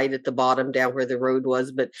too light at the bottom down where the road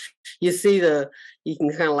was. But you can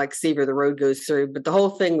kind of like see where the road goes through. But the whole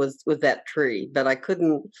thing was with that tree. But I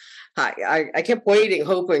couldn't, I kept waiting,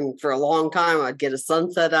 hoping for a long time I'd get a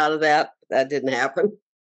sunset out of that. That didn't happen.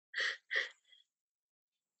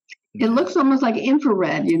 It looks almost like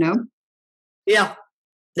infrared, Yeah.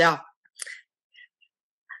 Yeah.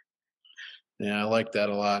 Yeah, I like that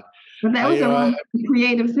a lot. But that was a really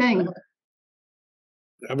creative thing.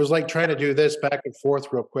 I was like trying to do this back and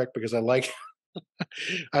forth real quick because I like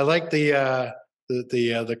the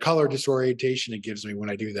color disorientation it gives me when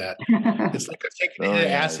I do that. It's like I'm taking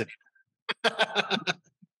acid.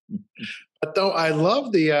 But though I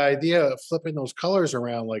love the idea of flipping those colors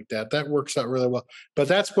around like that. That works out really well. But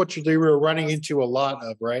that's what you were running into a lot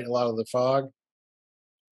of, right? A lot of the fog.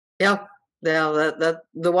 Yeah. Now that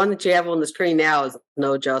the one that you have on the screen now is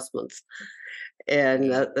no adjustments.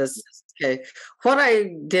 And that's okay. What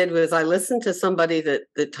I did was I listened to somebody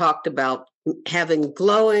that talked about having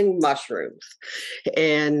glowing mushrooms,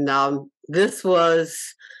 and this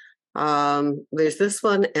was there's this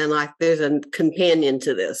one, and there's a companion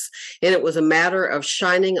to this, and it was a matter of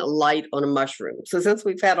shining a light on a mushroom. So since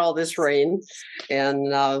we've had all this rain, and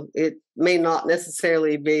it may not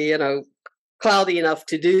necessarily be cloudy enough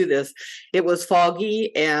to do this. It was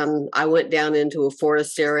foggy, and I went down into a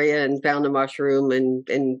forest area and found a mushroom, and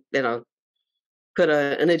put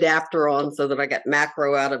an adapter on so that I got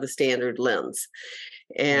macro out of a standard lens.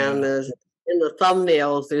 And in the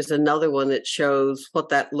thumbnails, there's another one that shows what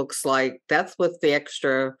that looks like. That's with the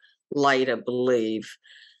extra light, I believe.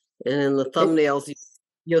 And in the thumbnails,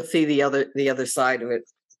 you'll see the other side of it,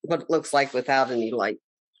 what it looks like without any light.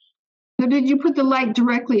 So did you put the light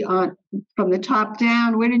directly on from the top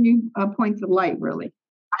down? Where did you point the light, really?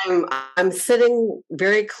 I'm sitting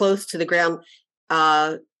very close to the ground.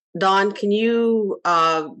 Dawn, can you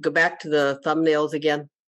go back to the thumbnails again?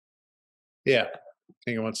 Yeah.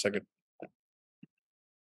 Hang on one second.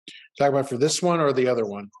 Talk about for this one or the other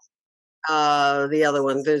one? The other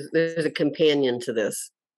one. There's a companion to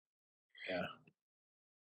this. Yeah.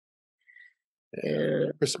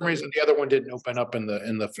 For some reason, the other one didn't open up in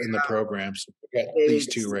the program. So we got these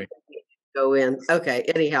two right. Go in. Okay.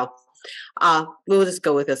 Anyhow, we'll just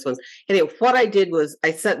go with this one. Anyway, what I did was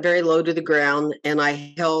I set very low to the ground, and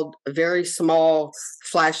I held a very small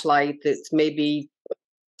flashlight that's maybe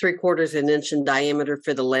 3/4 an inch in diameter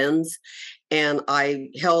for the lens, and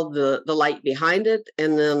I held the light behind it,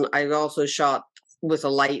 and then I also shot with a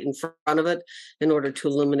light in front of it in order to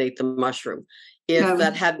illuminate the mushroom. If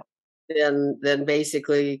that had then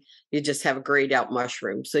basically you just have a grayed out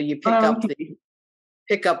mushroom. So you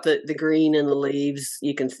pick up the green in the leaves.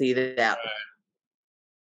 You can see that.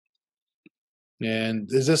 And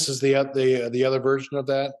this is the other version of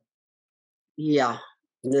that? Yeah,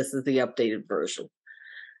 this is the updated version.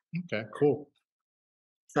 Okay, cool.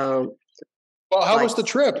 So, well, how was the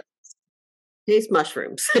trip? Taste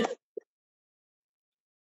mushrooms.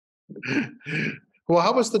 Well,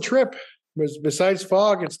 how was the trip? Besides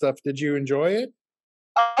fog and stuff, did you enjoy it?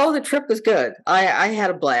 Oh, the trip was good. I had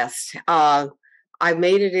a blast. I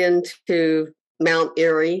made it into Mount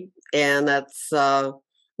Erie, and that's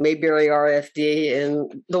Mayberry RFD,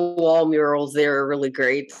 and the wall murals there are really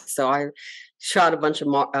great. So I shot a bunch of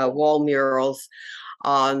wall murals.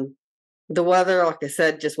 The weather, like I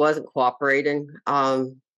said, just wasn't cooperating.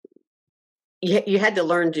 You had to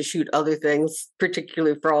learn to shoot other things,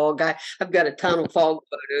 particularly fog. I've got a ton of fog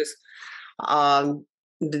photos.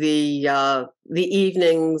 The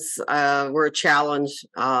evenings were a challenge.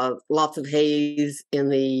 Lots of haze in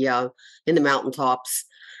the mountaintops.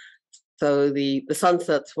 So the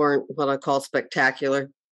sunsets weren't what I call spectacular.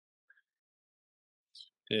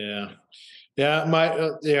 Yeah.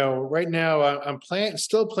 My right now I'm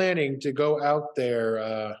still planning to go out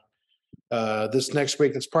there this next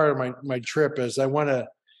week. It's part of my trip. Is I want to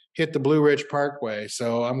hit the Blue Ridge Parkway.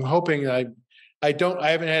 So I'm hoping I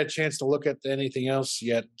haven't had a chance to look at anything else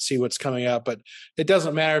yet, see what's coming out. But it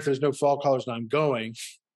doesn't matter if there's no fall colors and I'm going.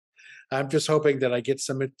 I'm just hoping that I get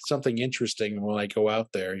something interesting when I go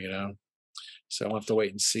out there. So I'll have to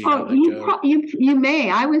wait and see how that goes. You may.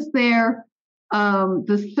 I was there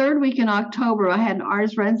the third week in October. I had an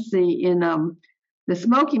artist residency in the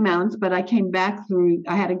Smoky Mountains, but I came back through.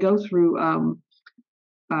 I had to go through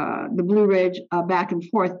the Blue Ridge back and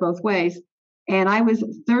forth both ways. And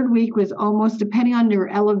third week was almost, depending on your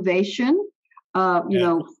elevation,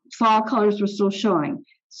 fall colors were still showing.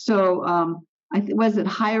 So was it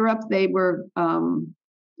higher up? They were.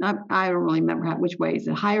 I don't really remember which way. Is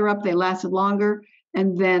it higher up? They lasted longer,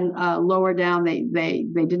 and then lower down they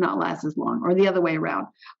did not last as long, or the other way around.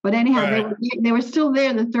 But anyhow, they were still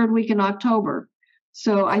there the third week in October.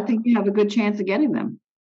 So I think you have a good chance of getting them.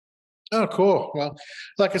 Oh, cool. Well,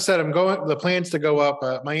 like I said, the plan's to go up.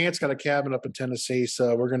 My aunt's got a cabin up in Tennessee,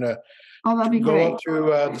 so we're going to go up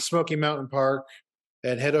to the Smoky Mountain Park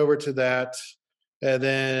and head over to that, and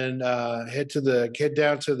then head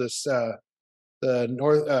down to the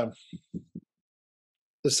north,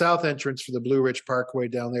 the south entrance for the Blue Ridge Parkway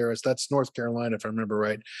down there. That's North Carolina, if I remember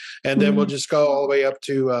right. And then we'll just go all the way up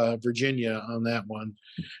to Virginia on that one.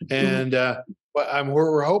 And what I'm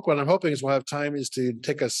hoping is we'll have time is to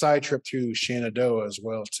take a side trip through Shenandoah as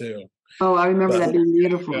well too. Oh, I remember that being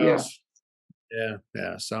beautiful. Yeah.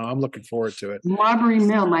 Yeah. So I'm looking forward to it. Marbury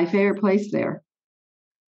Mill, my favorite place there.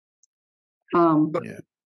 Yeah.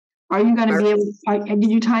 Are you going to be able?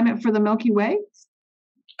 Did you time it for the Milky Way?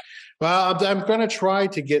 Well, I'm going to try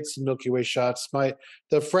to get some Milky Way shots.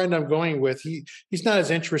 The friend I'm going with, he's not as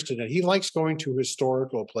interested in it. He likes going to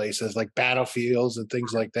historical places like battlefields and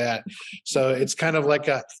things like that. So it's kind of like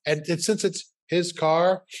since it's his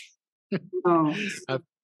car,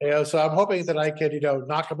 Oh, so I'm hoping that I could,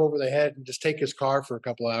 knock him over the head and just take his car for a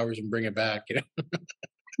couple of hours and bring it back.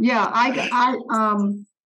 yeah.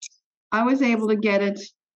 I was able to get it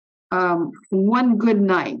one good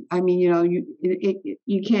night. I mean,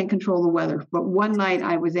 you can't control the weather, but one night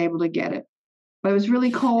I was able to get it. But it was really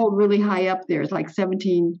cold, really high up there. It's like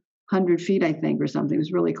 1,700 feet, I think, or something. It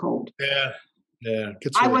was really cold. Yeah. It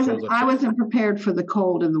gets really cold up there. I wasn't prepared for the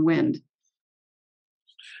cold and the wind.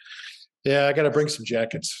 Yeah, I got to bring some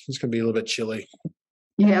jackets. It's going to be a little bit chilly.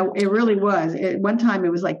 Yeah, it really was. One time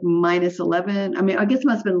it was like -11. I mean, I guess it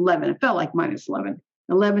must have been 11. It felt like -11.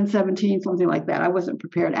 11, 17, something like that. I wasn't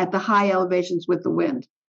prepared at the high elevations with the wind.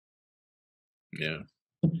 Yeah.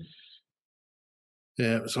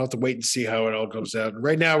 Yeah, so I'll have to wait and see how it all goes out.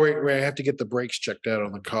 Right now, we have to get the brakes checked out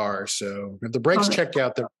on the car. So if the brakes checked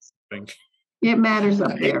out, it matters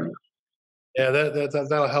up there. Yeah,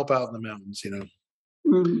 that'll help out in the mountains,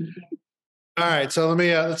 Mm-hmm. All right, so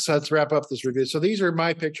let's wrap up this review. So these are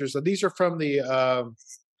my pictures. So these are from the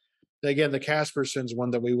Caspersons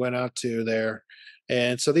one that we went out to there.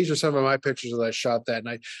 And so these are some of my pictures that I shot that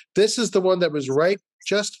night. This is the one that was right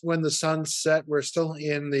just when the sun set. We're still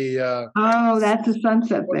in the that's the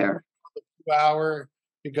sunset there. Hour,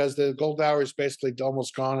 because the gold hour is basically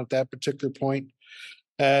almost gone at that particular point.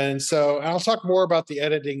 And so I'll talk more about the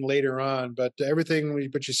editing later on, but everything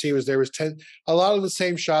what you see was there was a lot of the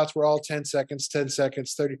same shots were all 10 seconds, 10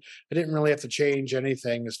 seconds, 30. I didn't really have to change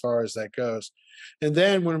anything as far as that goes. And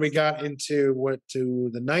then when we got into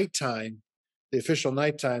the nighttime, the official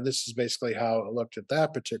nighttime, this is basically how it looked at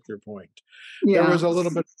that particular point. Yeah. There was a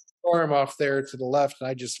little bit of storm off there to the left, and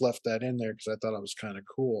I just left that in there because I thought it was kind of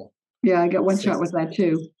cool. Yeah, I got one shot with that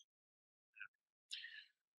too.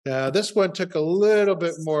 This one took a little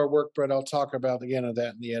bit more work, but I'll talk about again of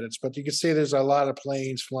that in the edits. But you can see there's a lot of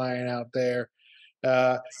planes flying out there.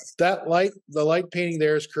 The light painting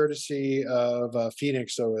there is courtesy of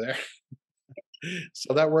Phoenix over there.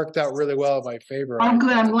 So that worked out really well in my favor. Oh, good.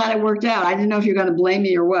 I'm glad it worked out. I didn't know if you're going to blame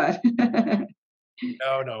me or what.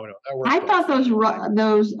 No. That worked I out. thought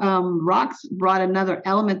those rocks brought another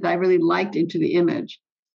element that I really liked into the image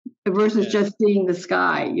versus just seeing the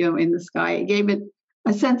sky, in the sky. It gave it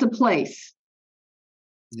a sense of place.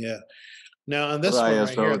 Yeah. Now on this what one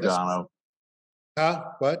ISO, right here, Dono?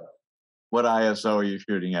 What? What ISO are you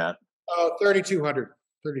shooting at? 3200.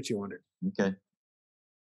 3200. Okay.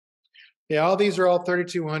 Yeah, all these are all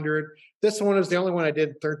 3200. This one is the only one I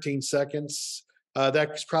did 13 seconds.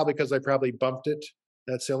 That's probably because I probably bumped it.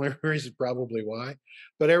 That's the only reason, probably why.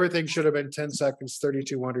 But everything should have been 10 seconds,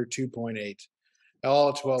 3200, 2.8,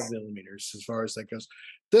 all 12 millimeters as far as that goes.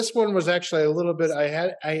 This one was actually a little bit.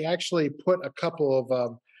 I actually put a couple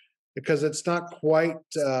of because it's not quite.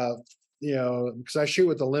 Because I shoot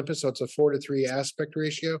with Olympus, so it's a 4:3 aspect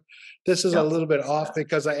ratio. This is a little bit off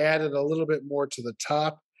because I added a little bit more to the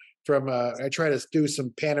top. I try to do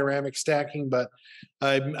some panoramic stacking, but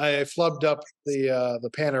I flubbed up the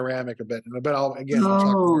panoramic a bit. But I'll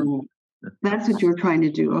talk more. That's what you were trying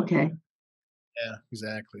to do. Okay. Yeah,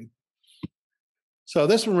 exactly. So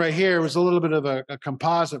this one right here was a little bit of a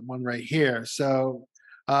composite one right here. So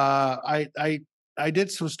I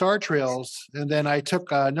did some star trails, and then I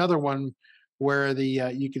took another one where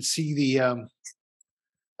you could see the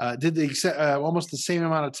did almost the same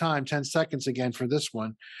amount of time, 10 seconds again for this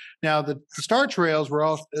one. Now the star trails were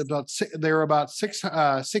all about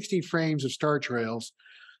 60 frames of star trails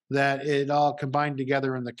that it all combined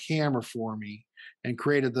together in the camera for me and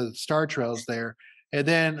created the star trails there. And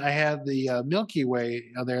then I had the Milky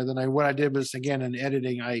Way there. Then what I did was, again, in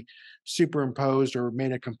editing, I superimposed or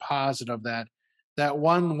made a composite of that. That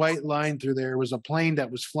one white line through there was a plane that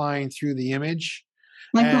was flying through the image.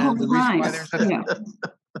 Like and the whole time. Yeah.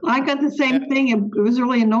 I got the same thing. It was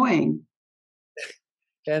really annoying.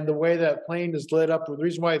 And the way that plane is lit up, the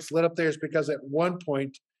reason why it's lit up there is because at one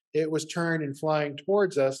point it was turned and flying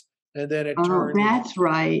towards us, and then it turned. Oh, that's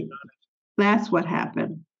right. That's what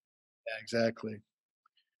happened. Yeah, exactly.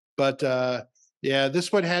 But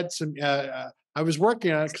this one had some. I was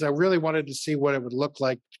working on it because I really wanted to see what it would look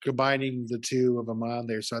like combining the two of them on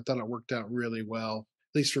there. So I thought it worked out really well,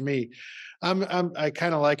 at least for me. I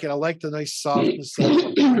kind of like it. I like the nice softness of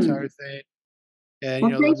the entire thing. And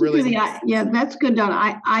Well, thank you really, for yeah, that's good, Don.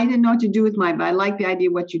 I didn't know what to do with mine, but I like the idea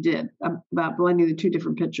of what you did about blending the two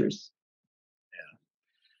different pictures.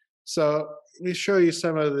 so let me show you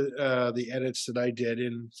some of the edits that I did,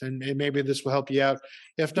 and maybe this will help you out.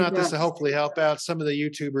 If not, this will hopefully help out some of the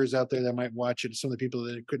YouTubers out there that might watch it, some of the people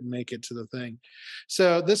that couldn't make it to the thing.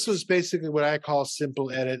 So this was basically what I call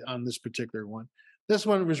simple edit on this particular one. This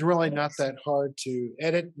one was really not that hard to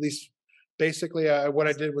edit. At least, basically, what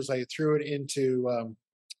I did was I threw it into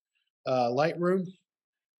Lightroom,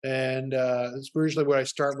 and it's usually where I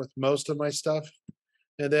start with most of my stuff.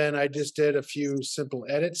 And then I just did a few simple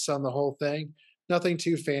edits on the whole thing. Nothing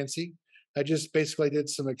too fancy. I just basically did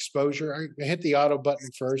some exposure. I hit the auto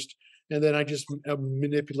button first, and then I just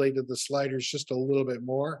manipulated the sliders just a little bit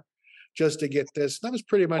more just to get this. That was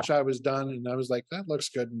pretty much I was done, and I was like, that looks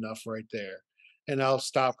good enough right there. And I'll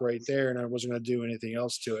stop right there, and I wasn't going to do anything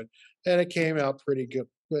else to it. And it came out pretty good.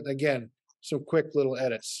 But again, some quick little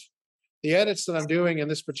edits. The edits that I'm doing in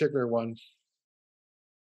this particular one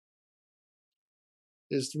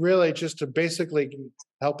is really just to basically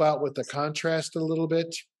help out with the contrast a little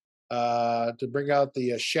bit, to bring out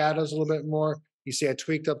the shadows a little bit more. You see, I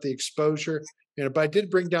tweaked up the exposure, but I did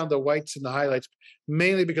bring down the whites and the highlights,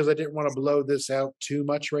 mainly because I didn't want to blow this out too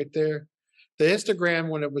much right there. The histogram,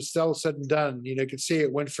 when it was all said and done, you could see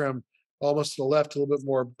it went from almost to the left, a little bit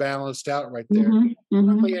more balanced out right there.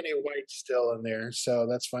 Hardly any white still in there, so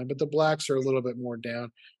that's fine. But the blacks are a little bit more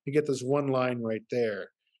down. You get this one line right there.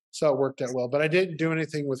 So it worked out well. But I didn't do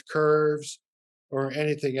anything with curves or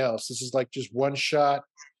anything else. This is like just one shot,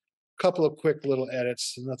 couple of quick little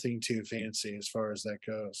edits, nothing too fancy as far as that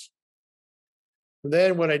goes. And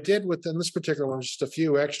then what I did within this particular one, just a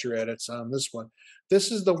few extra edits on this one.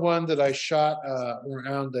 This is the one that I shot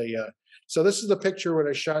around the. So this is the picture what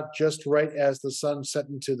I shot just right as the sun set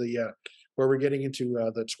into the where we're getting into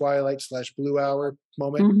the twilight / blue hour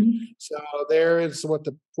moment. So there is what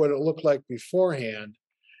it looked like beforehand.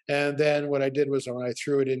 And then what I did was when I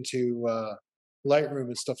threw it into Lightroom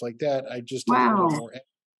and stuff like that, I just did a little more.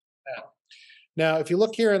 Now, if you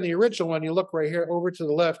look here in the original one, you look right here over to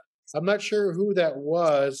the left. I'm not sure who that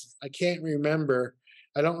was. I can't remember.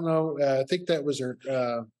 I don't know. I think that was her.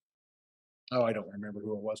 I don't remember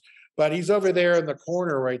who it was. But he's over there in the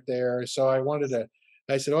corner right there. So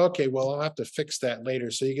I said, okay, well, I'll have to fix that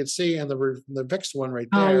later. So you can see in the VIX one right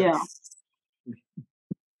there. Yeah.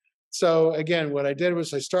 So again, what I did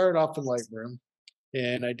was I started off in Lightroom,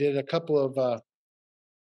 and I did a couple of,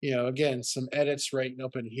 again, some edits right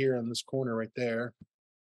up in here in this corner right there.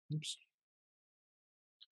 Oops.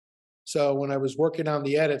 So when I was working on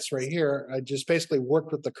the edits right here, I just basically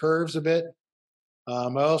worked with the curves a bit.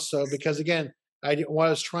 Also, because again, I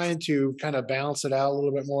was trying to kind of balance it out a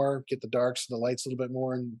little bit more, get the darks and the lights a little bit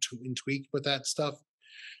more and tweak with that stuff.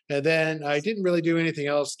 And then I didn't really do anything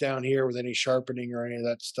else down here with any sharpening or any of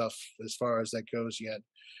that stuff as far as that goes yet.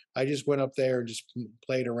 I just went up there and just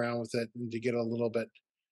played around with it and to get a little bit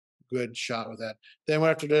good shot with that. Then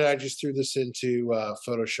after that, I just threw this into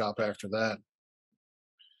Photoshop after that.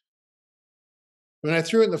 When I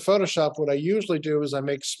threw it in the Photoshop, what I usually do is I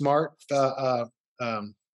make smart objects.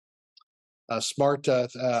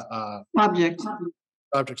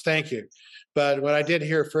 Thank you. But what I did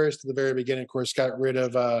here first at the very beginning, of course, got rid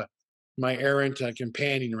of my errant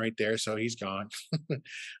companion right there, so he's gone.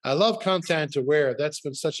 I love content aware. That's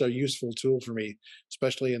been such a useful tool for me,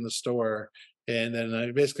 especially in the store. And then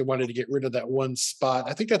I basically wanted to get rid of that one spot.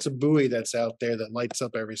 I think that's a buoy that's out there that lights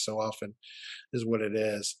up every so often, is what it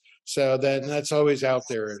is. So that's always out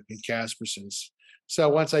there in Casperson's. So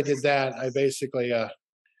once I did that, I basically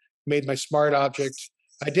made my smart object.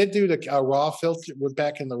 I did do the raw filter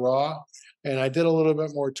back in the raw, and I did a little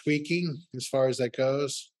bit more tweaking as far as that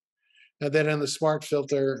goes. And then in the smart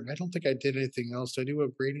filter, I don't think I did anything else. Did I do a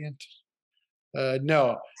gradient?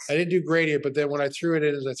 No, I didn't do gradient, but then when I threw it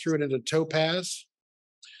in, I threw it into topaz.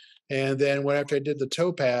 And then after I did the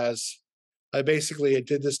topaz, I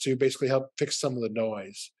did this to basically help fix some of the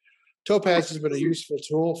noise. Topaz has been a useful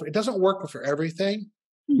tool. It doesn't work for everything.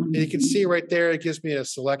 And you can see right there, it gives me a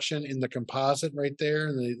selection in the composite right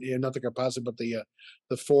there. Not the composite, but the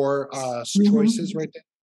four choices right there.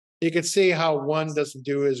 You can see how one doesn't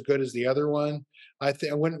do as good as the other one. I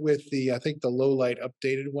went with I think the low light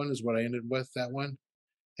updated one is what I ended with, that one.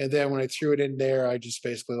 And then when I threw it in there, I just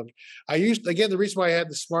basically the reason why I had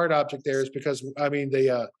the smart object there is because,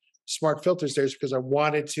 the smart filters there is because I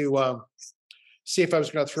wanted to see if I was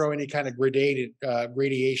going to throw any kind of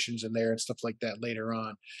gradations in there and stuff like that later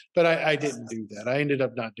on. But I didn't do that. I ended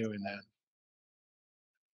up not doing that.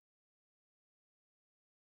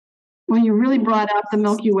 Well, you really brought out the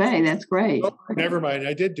Milky Way. That's great. Oh, never mind.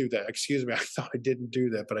 I did do that. Excuse me. I thought I didn't do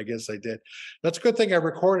that, but I guess I did. That's a good thing I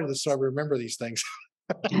recorded this so I remember these things.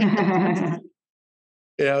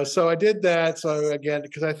 So I did that. So again,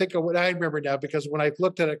 because I think what I remember now, because when I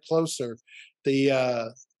looked at it closer,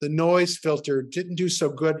 the noise filter didn't do so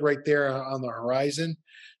good right there on the horizon.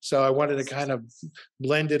 So I wanted to kind of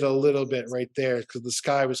blend it a little bit right there because the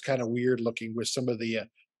sky was kind of weird looking with some of the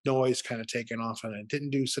noise kind of taken off on it. Didn't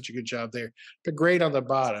do such a good job there, but great on the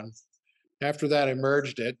bottom. After that, I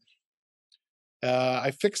merged it. I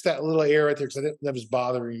fixed that little area right there because that was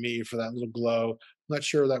bothering me for that little glow. I'm not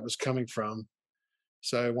sure where that was coming from.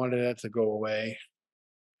 So I wanted that to go away.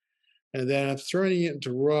 And then I'm throwing it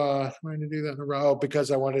into raw. I'm going to do that in raw because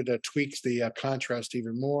I wanted to tweak the contrast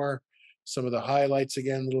even more. Some of the highlights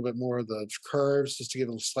again, a little bit more of the curves, just to give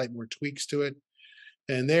a slight more tweaks to it.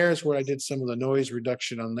 And there's where I did some of the noise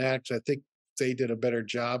reduction on that because I think they did a better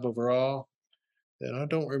job overall. And I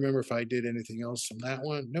don't remember if I did anything else on that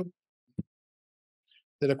one. Nope.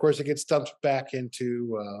 Then of course it gets dumped back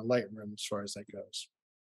into Lightroom as far as that goes.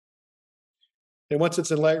 And once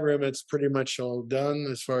it's in Lightroom, it's pretty much all done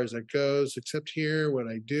as far as that goes, except here, what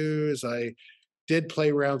I do is I did play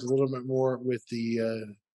around a little bit more with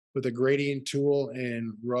the gradient tool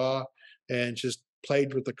in RAW and just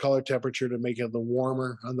played with the color temperature to make it a little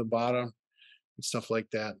warmer on the bottom and stuff like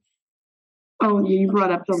that. Oh, you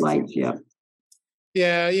brought up the lights, yeah.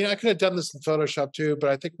 Yeah, I could have done this in Photoshop too,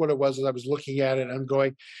 but I think what it was is I was looking at it and I'm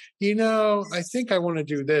going, I think I want to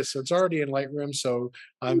do this. So it's already in Lightroom, so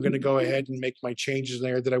I'm going to go ahead and make my changes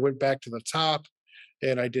there. Then I went back to the top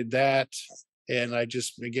and I did that. And I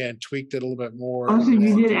just, again, tweaked it a little bit more. Oh, so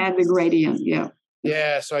you did add the gradient, yeah.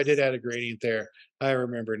 Yeah, so I did add a gradient there. I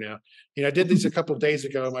remember now. I did these a couple of days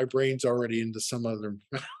ago. My brain's already into some other.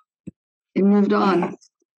 It moved on.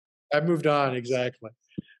 I moved on, exactly.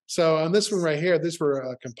 So on this one right here, these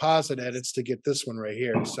were composite edits to get this one right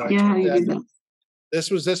here. So yeah, you did that.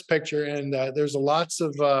 This was this picture, and there's lots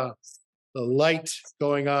of the light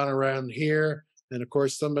going on around here. And of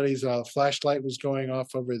course, somebody's flashlight was going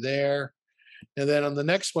off over there. And then on the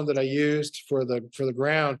next one that I used for the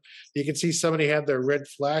ground, you can see somebody had their red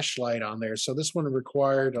flashlight on there. So this one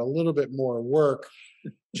required a little bit more work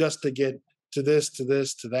just to get to this, to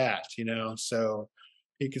this, to that, So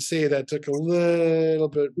you can see that took a little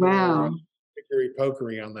bit more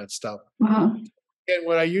pokery on that stuff. Wow. And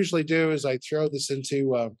what I usually do is I throw this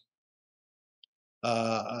into,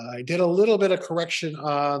 I did a little bit of correction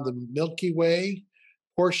on the Milky Way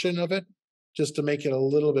portion of it, just to make it a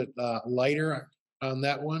little bit lighter on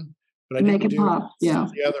that one. But I didn't do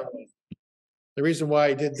the other one. The reason why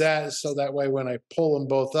I did that is so that way when I pull them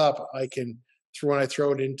both up, I can, when I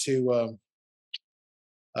throw it into,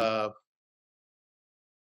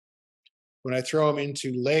 when I throw them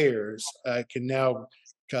into layers, I can now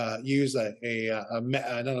use not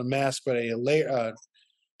a mask, but a layer,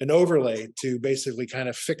 an overlay to basically kind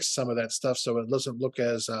of fix some of that stuff so it doesn't look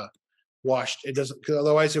as washed. It doesn't, because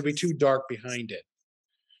otherwise it'll be too dark behind it.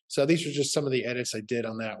 So these are just some of the edits I did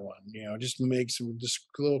on that one. Just make some just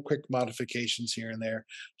little quick modifications here and there,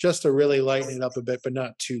 just to really lighten it up a bit, but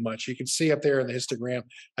not too much. You can see up there in the histogram,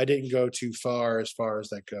 I didn't go too far as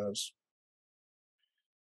that goes.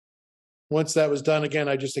 Once that was done, again,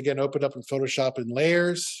 I just opened up in Photoshop in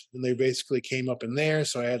layers, and they basically came up in there.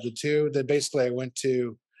 So I had the two. Then basically I went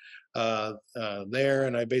to there,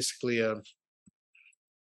 and I basically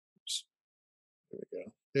there we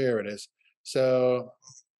go. There it is. So,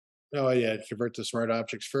 convert to smart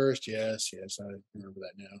objects first. Yes, I remember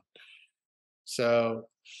that now. So,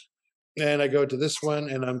 then I go to this one,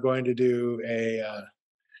 and I'm going to do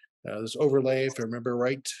this overlay, if I remember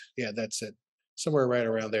right. Yeah, that's it. Somewhere right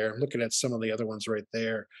around there. I'm looking at some of the other ones right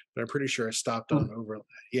there, but I'm pretty sure I stopped on overlay.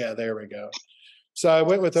 Yeah, there we go. So I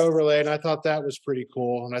went with overlay, and I thought that was pretty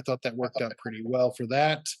cool, and I thought that worked out pretty well for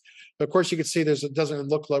that. But of course, you can see it doesn't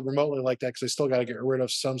look remotely like that because I still got to get rid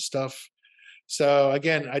of some stuff. So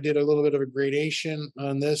again, I did a little bit of a gradation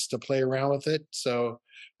on this to play around with it. So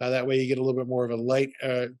that way you get a little bit more of a light,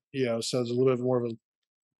 so there's a little bit more of an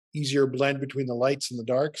easier blend between the lights and the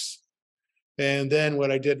darks. And then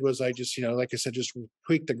what I did was I just, like I said, just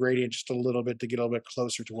tweaked the gradient just a little bit to get a little bit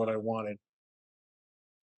closer to what I wanted.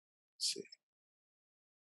 Let's see.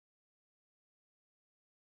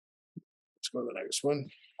 Let's go to the next one.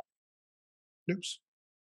 Oops.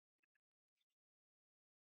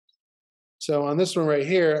 So on this one right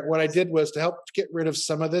here, what I did was to help get rid of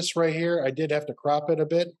some of this right here, I did have to crop it a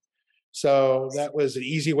bit. So that was an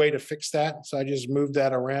easy way to fix that. So I just moved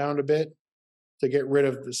that around a bit to get rid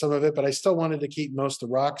of some of it, but I still wanted to keep most of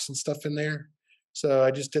the rocks and stuff in there. So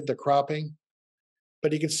I just did the cropping.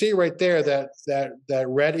 But you can see right there that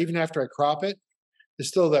red, even after I crop it, there's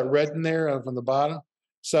still that red in there on the bottom.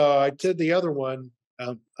 So I did the other one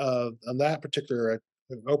on that particular.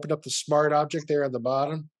 I opened up the smart object there on the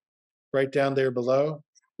bottom, right down there below.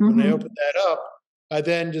 When I opened that up, I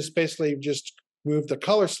then just basically just moved the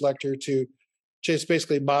color selector to just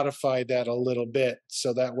basically modify that a little bit.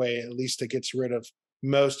 So that way, at least it gets rid of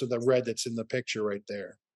most of the red that's in the picture right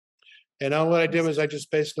there. And all what I did was I just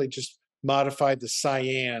basically just modified the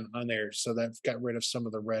cyan on there. So that got rid of some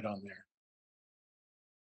of the red on there.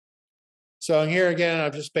 So here again,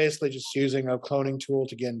 I'm just basically just using a cloning tool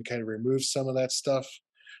to again kind of remove some of that stuff,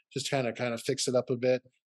 just kind of fix it up a bit.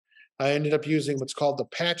 I ended up using what's called the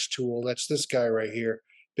patch tool. That's this guy right here,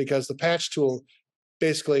 because the patch tool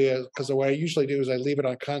basically, because what I usually do is I leave it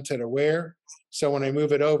on content aware. So when I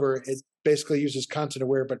move it over, it basically uses content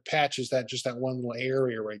aware, but patches that just that one little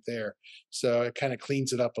area right there. So it kind of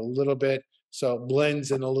cleans it up a little bit. So it blends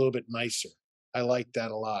in a little bit nicer. I like that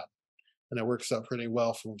a lot. And it works out pretty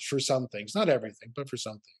well for some things, not everything, but for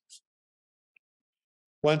some things.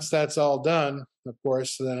 Once that's all done, of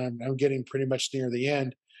course, then I'm getting pretty much near the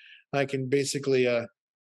end. I can basically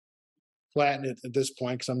flatten it at this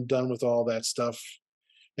point because I'm done with all that stuff.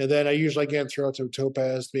 And then I usually again throw it to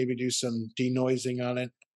Topaz, maybe do some denoising on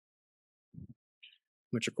it,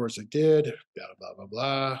 which of course I did. Blah blah blah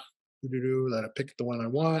blah. Let it pick the one I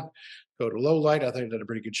want. Go to low light. I think I did a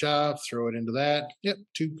pretty good job. Throw it into that. Yep,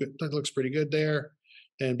 too good. That looks pretty good there.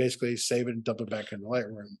 And basically save it and dump it back in the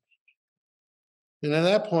Lightroom. And at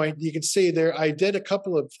that point, you can see there, I did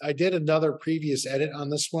another previous edit on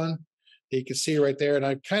this one. You can see right there. And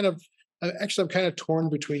I'm kind of torn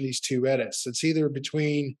between these two edits. It's either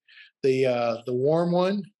between the warm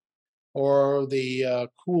one or the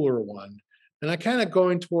cooler one. And I kind of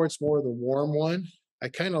going towards more of the warm one. I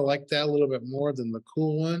kind of like that a little bit more than the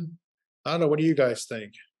cool one. I don't know. What do you guys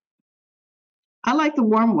think? I like the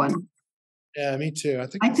warm one. Yeah, me too. I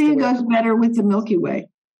think it goes better with the Milky Way.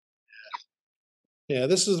 Yeah,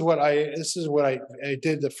 this is what I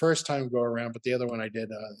did the first time go around, but the other one I did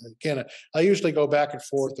again. I usually go back and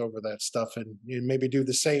forth over that stuff and maybe do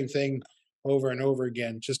the same thing over and over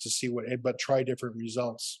again just to see but try different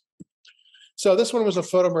results. So this one was a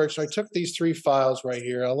photo merge. So I took these three files right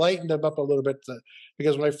here. I lightened them up a little bit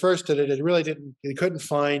because when I first did it, it couldn't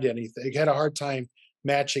find anything. It had a hard time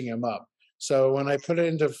matching them up. So when I put it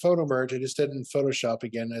into photo merge, I just did it in Photoshop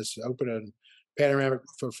again as open a panoramic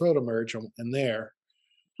for photo merge in there.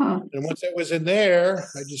 And once it was in there,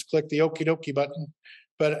 I just clicked the okie dokie button.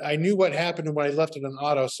 But I knew what happened when I left it on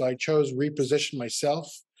auto, so I chose reposition myself.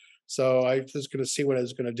 So I was going to see what I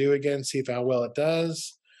was going to do again, see how well it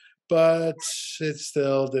does. But it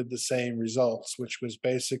still did the same results, which was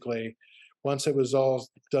basically once it was all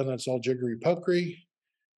done, it's all jiggery pokery.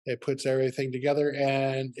 It puts everything together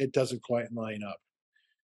and it doesn't quite line up.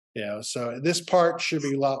 So this part should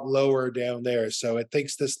be a lot lower down there. So it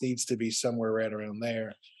thinks this needs to be somewhere right around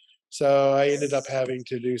there. So I ended up having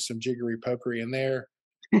to do some jiggery pokery in there,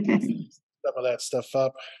 some of that stuff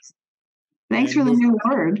up. Thanks for the new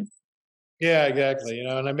word. Yeah, exactly.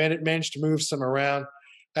 And I managed to move some around.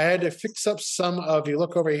 I had to fix up some of, you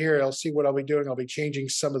look over here, I'll see what I'll be doing. I'll be changing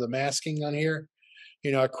some of the masking on here.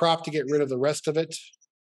 I cropped to get rid of the rest of it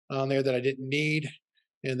on there that I didn't need.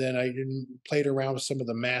 And then I played around with some of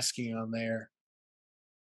the masking on there.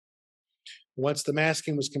 Once the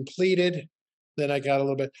masking was completed, then I got a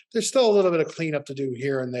little bit, there's still a little bit of cleanup to do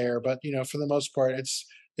here and there, but for the most part, it's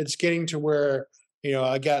getting to where,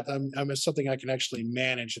 I'm something I can actually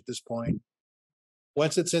manage at this point.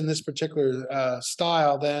 Once it's in this particular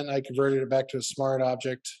style, then I converted it back to a smart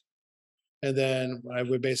object. And then I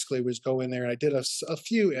would basically go in there and I did a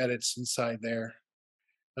few edits inside there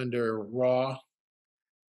under raw,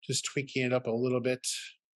 just tweaking it up a little bit,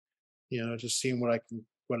 just seeing what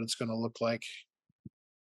it's going to look like.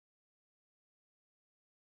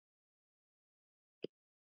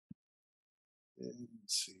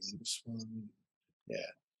 Let's see this one. Yeah.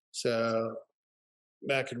 So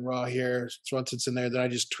back in raw here. So once it's in there, then I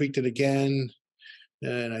just tweaked it again.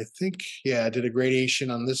 And I think, I did a gradation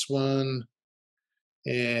on this one.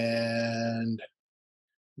 And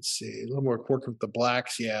let's see, a little more work with the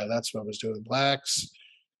blacks. Yeah, that's what I was doing. Blacks.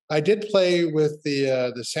 I did play with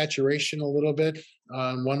the saturation a little bit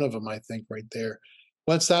on one of them, I think, right there.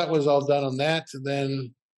 Once that was all done on that,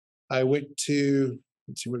 then I went to,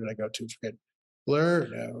 let's see, where did I go to? Forget. Blur?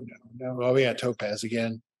 No. Oh, yeah, Topaz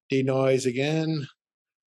again. Denoise again.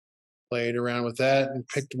 Played around with that and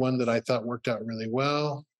picked one that I thought worked out really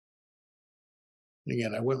well.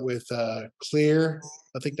 Again, I went with clear.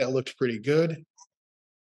 I think that looked pretty good.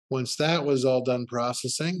 Once that was all done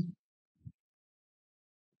processing,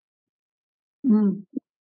 Mm.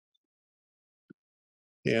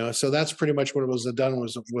 So that's pretty much what it was done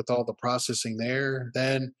was with all the processing there.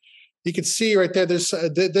 Then you can see right there. This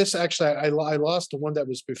actually, I lost the one that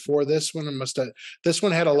was before this one. This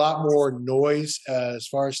one had a lot more noise as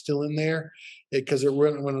far as still in there, because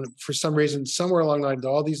when for some reason somewhere along the line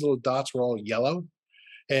all these little dots were all yellow,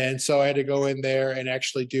 and so I had to go in there and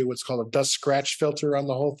actually do what's called a dust scratch filter on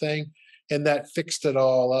the whole thing, and that fixed it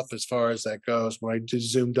all up as far as that goes when I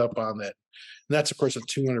just zoomed up on it. And that's of course at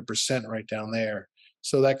 200% right down there.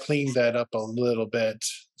 So that cleaned that up a little bit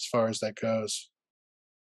as far as that goes.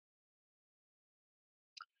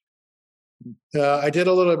 I did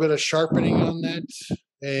a little bit of sharpening on that.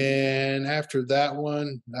 And after that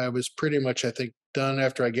one, I was pretty much, I think, done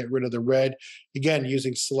after I get rid of the red. Again,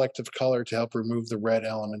 using selective color to help remove the red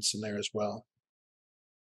elements in there as well.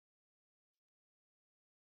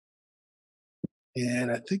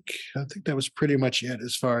 And I think that was pretty much it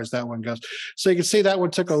as far as that one goes. So you can see that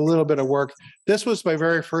one took a little bit of work. This was my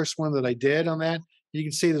very first one that I did on that. You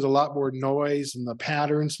can see there's a lot more noise and the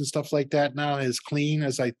patterns and stuff like that now is clean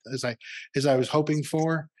as I was hoping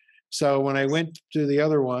for. So when I went to the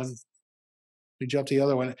other one, we jumped to the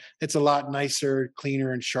other one, it's a lot nicer,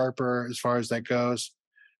 cleaner, and sharper as far as that goes.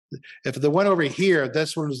 If the one over here,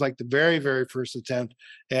 this one was like the very, very first attempt,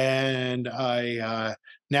 and I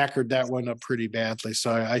knackered that one up pretty badly.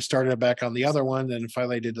 So I started back on the other one, and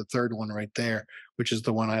finally did the third one right there, which is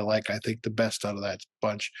the one I like, I think, the best out of that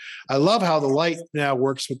bunch. I love how the light now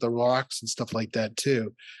works with the rocks and stuff like that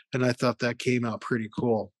too, and I thought that came out pretty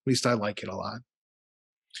cool. At least I like it a lot.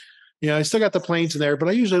 I still got the planes in there, but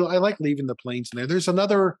I like leaving the planes in there. There's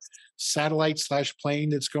another satellite / plane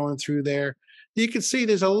that's going through there. You can see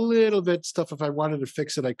there's a little bit stuff. If I wanted to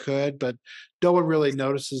fix it, I could, but no one really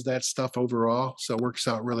notices that stuff overall. So it works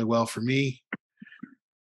out really well for me.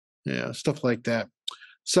 Yeah, stuff like that.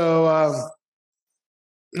 So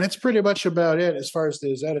that's pretty much about it as far as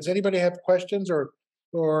those edits. Anybody have questions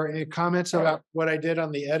or any comments about what I did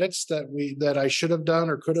on the edits that I should have done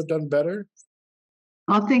or could have done better?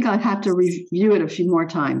 I think I'd have to review it a few more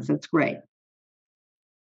times. That's great.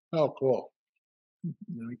 Oh, cool.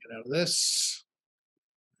 Let me get out of this.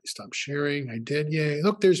 Stop sharing. I did. Yay.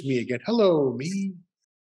 Look, there's me again. Hello, me.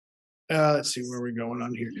 Let's see where we're going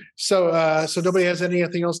on here. So nobody has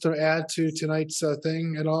anything else to add to tonight's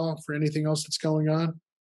thing at all for anything else that's going on?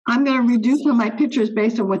 I'm going to redo some of my pictures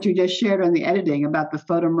based on what you just shared on the editing about the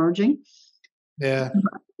photo merging. Yeah.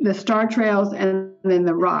 The star trails and then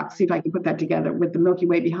the rocks. See if I can put that together with the Milky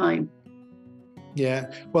Way behind.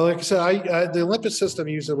 Yeah. Well, like I said, the Olympus system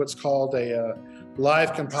uses what's called a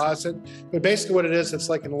live composite. But basically what it is, it's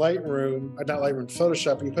like in Lightroom, not Lightroom,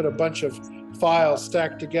 Photoshop, you put a bunch of files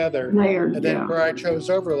stacked together. Layered, and then where I chose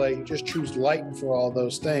overlay, you just choose lighten for all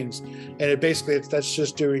those things. And that's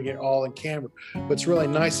just doing it all in camera. What's really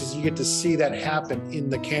nice is you get to see that happen in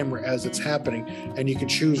the camera as it's happening, and you can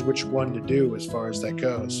choose which one to do as far as that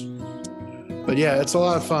goes. But yeah, it's a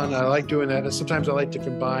lot of fun. I like doing that. And sometimes I like to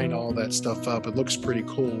combine all that stuff up. It looks pretty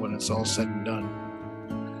cool when it's all said and done.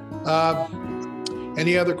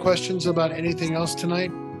 Any other questions about anything else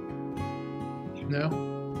tonight? No?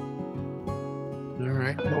 All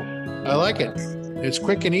right. I like it. It's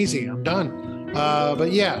quick and easy. I'm done.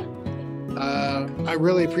 But yeah, I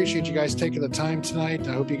really appreciate you guys taking the time tonight.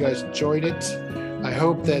 I hope you guys enjoyed it. I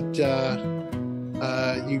hope that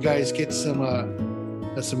you guys get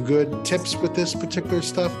some good tips with this particular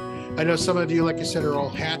stuff. I know some of you, like I said, are all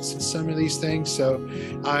hats at some of these things, so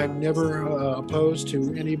I'm never opposed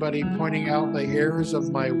to anybody pointing out the errors of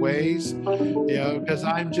my ways, because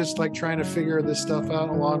I'm just like trying to figure this stuff out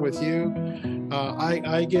along with you.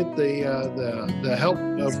 I get the help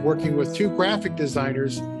of working with 2 graphic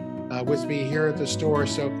designers with me here at the store,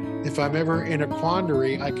 so if I'm ever in a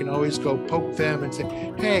quandary, I can always go poke them and say,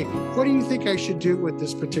 hey, what do you think I should do with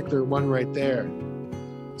this particular one right there?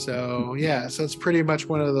 So yeah, so it's pretty much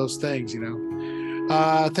one of those things,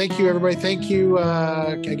 Thank you, everybody. Thank you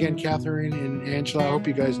again, Catherine and Angela. I hope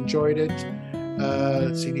you guys enjoyed it.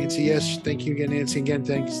 Let's see, Nancy. Yes, thank you again, Nancy. Again,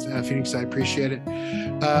 thanks, Phoenix. I appreciate it.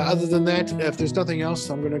 Other than that, if there's nothing else,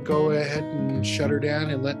 I'm going to go ahead and shut her down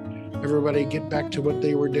and let everybody get back to what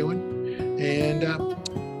they were doing. And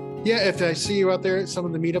yeah, if I see you out there at some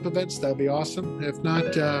of the meetup events, that'd be awesome. If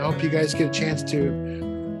not, I hope you guys get a chance to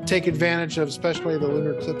take advantage of especially the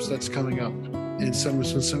lunar eclipse that's coming up and some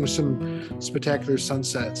spectacular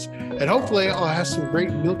sunsets. And hopefully I'll have some great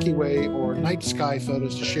Milky Way or night sky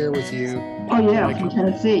photos to share with you. Oh yeah, from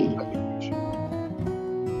Tennessee.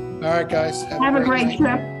 All right, guys. Have a great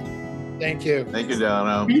trip. Thank you. Thank you,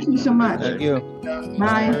 Donna. Thank you so much. Thank you.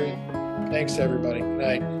 Bye. Thanks, everybody. Good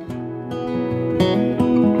night.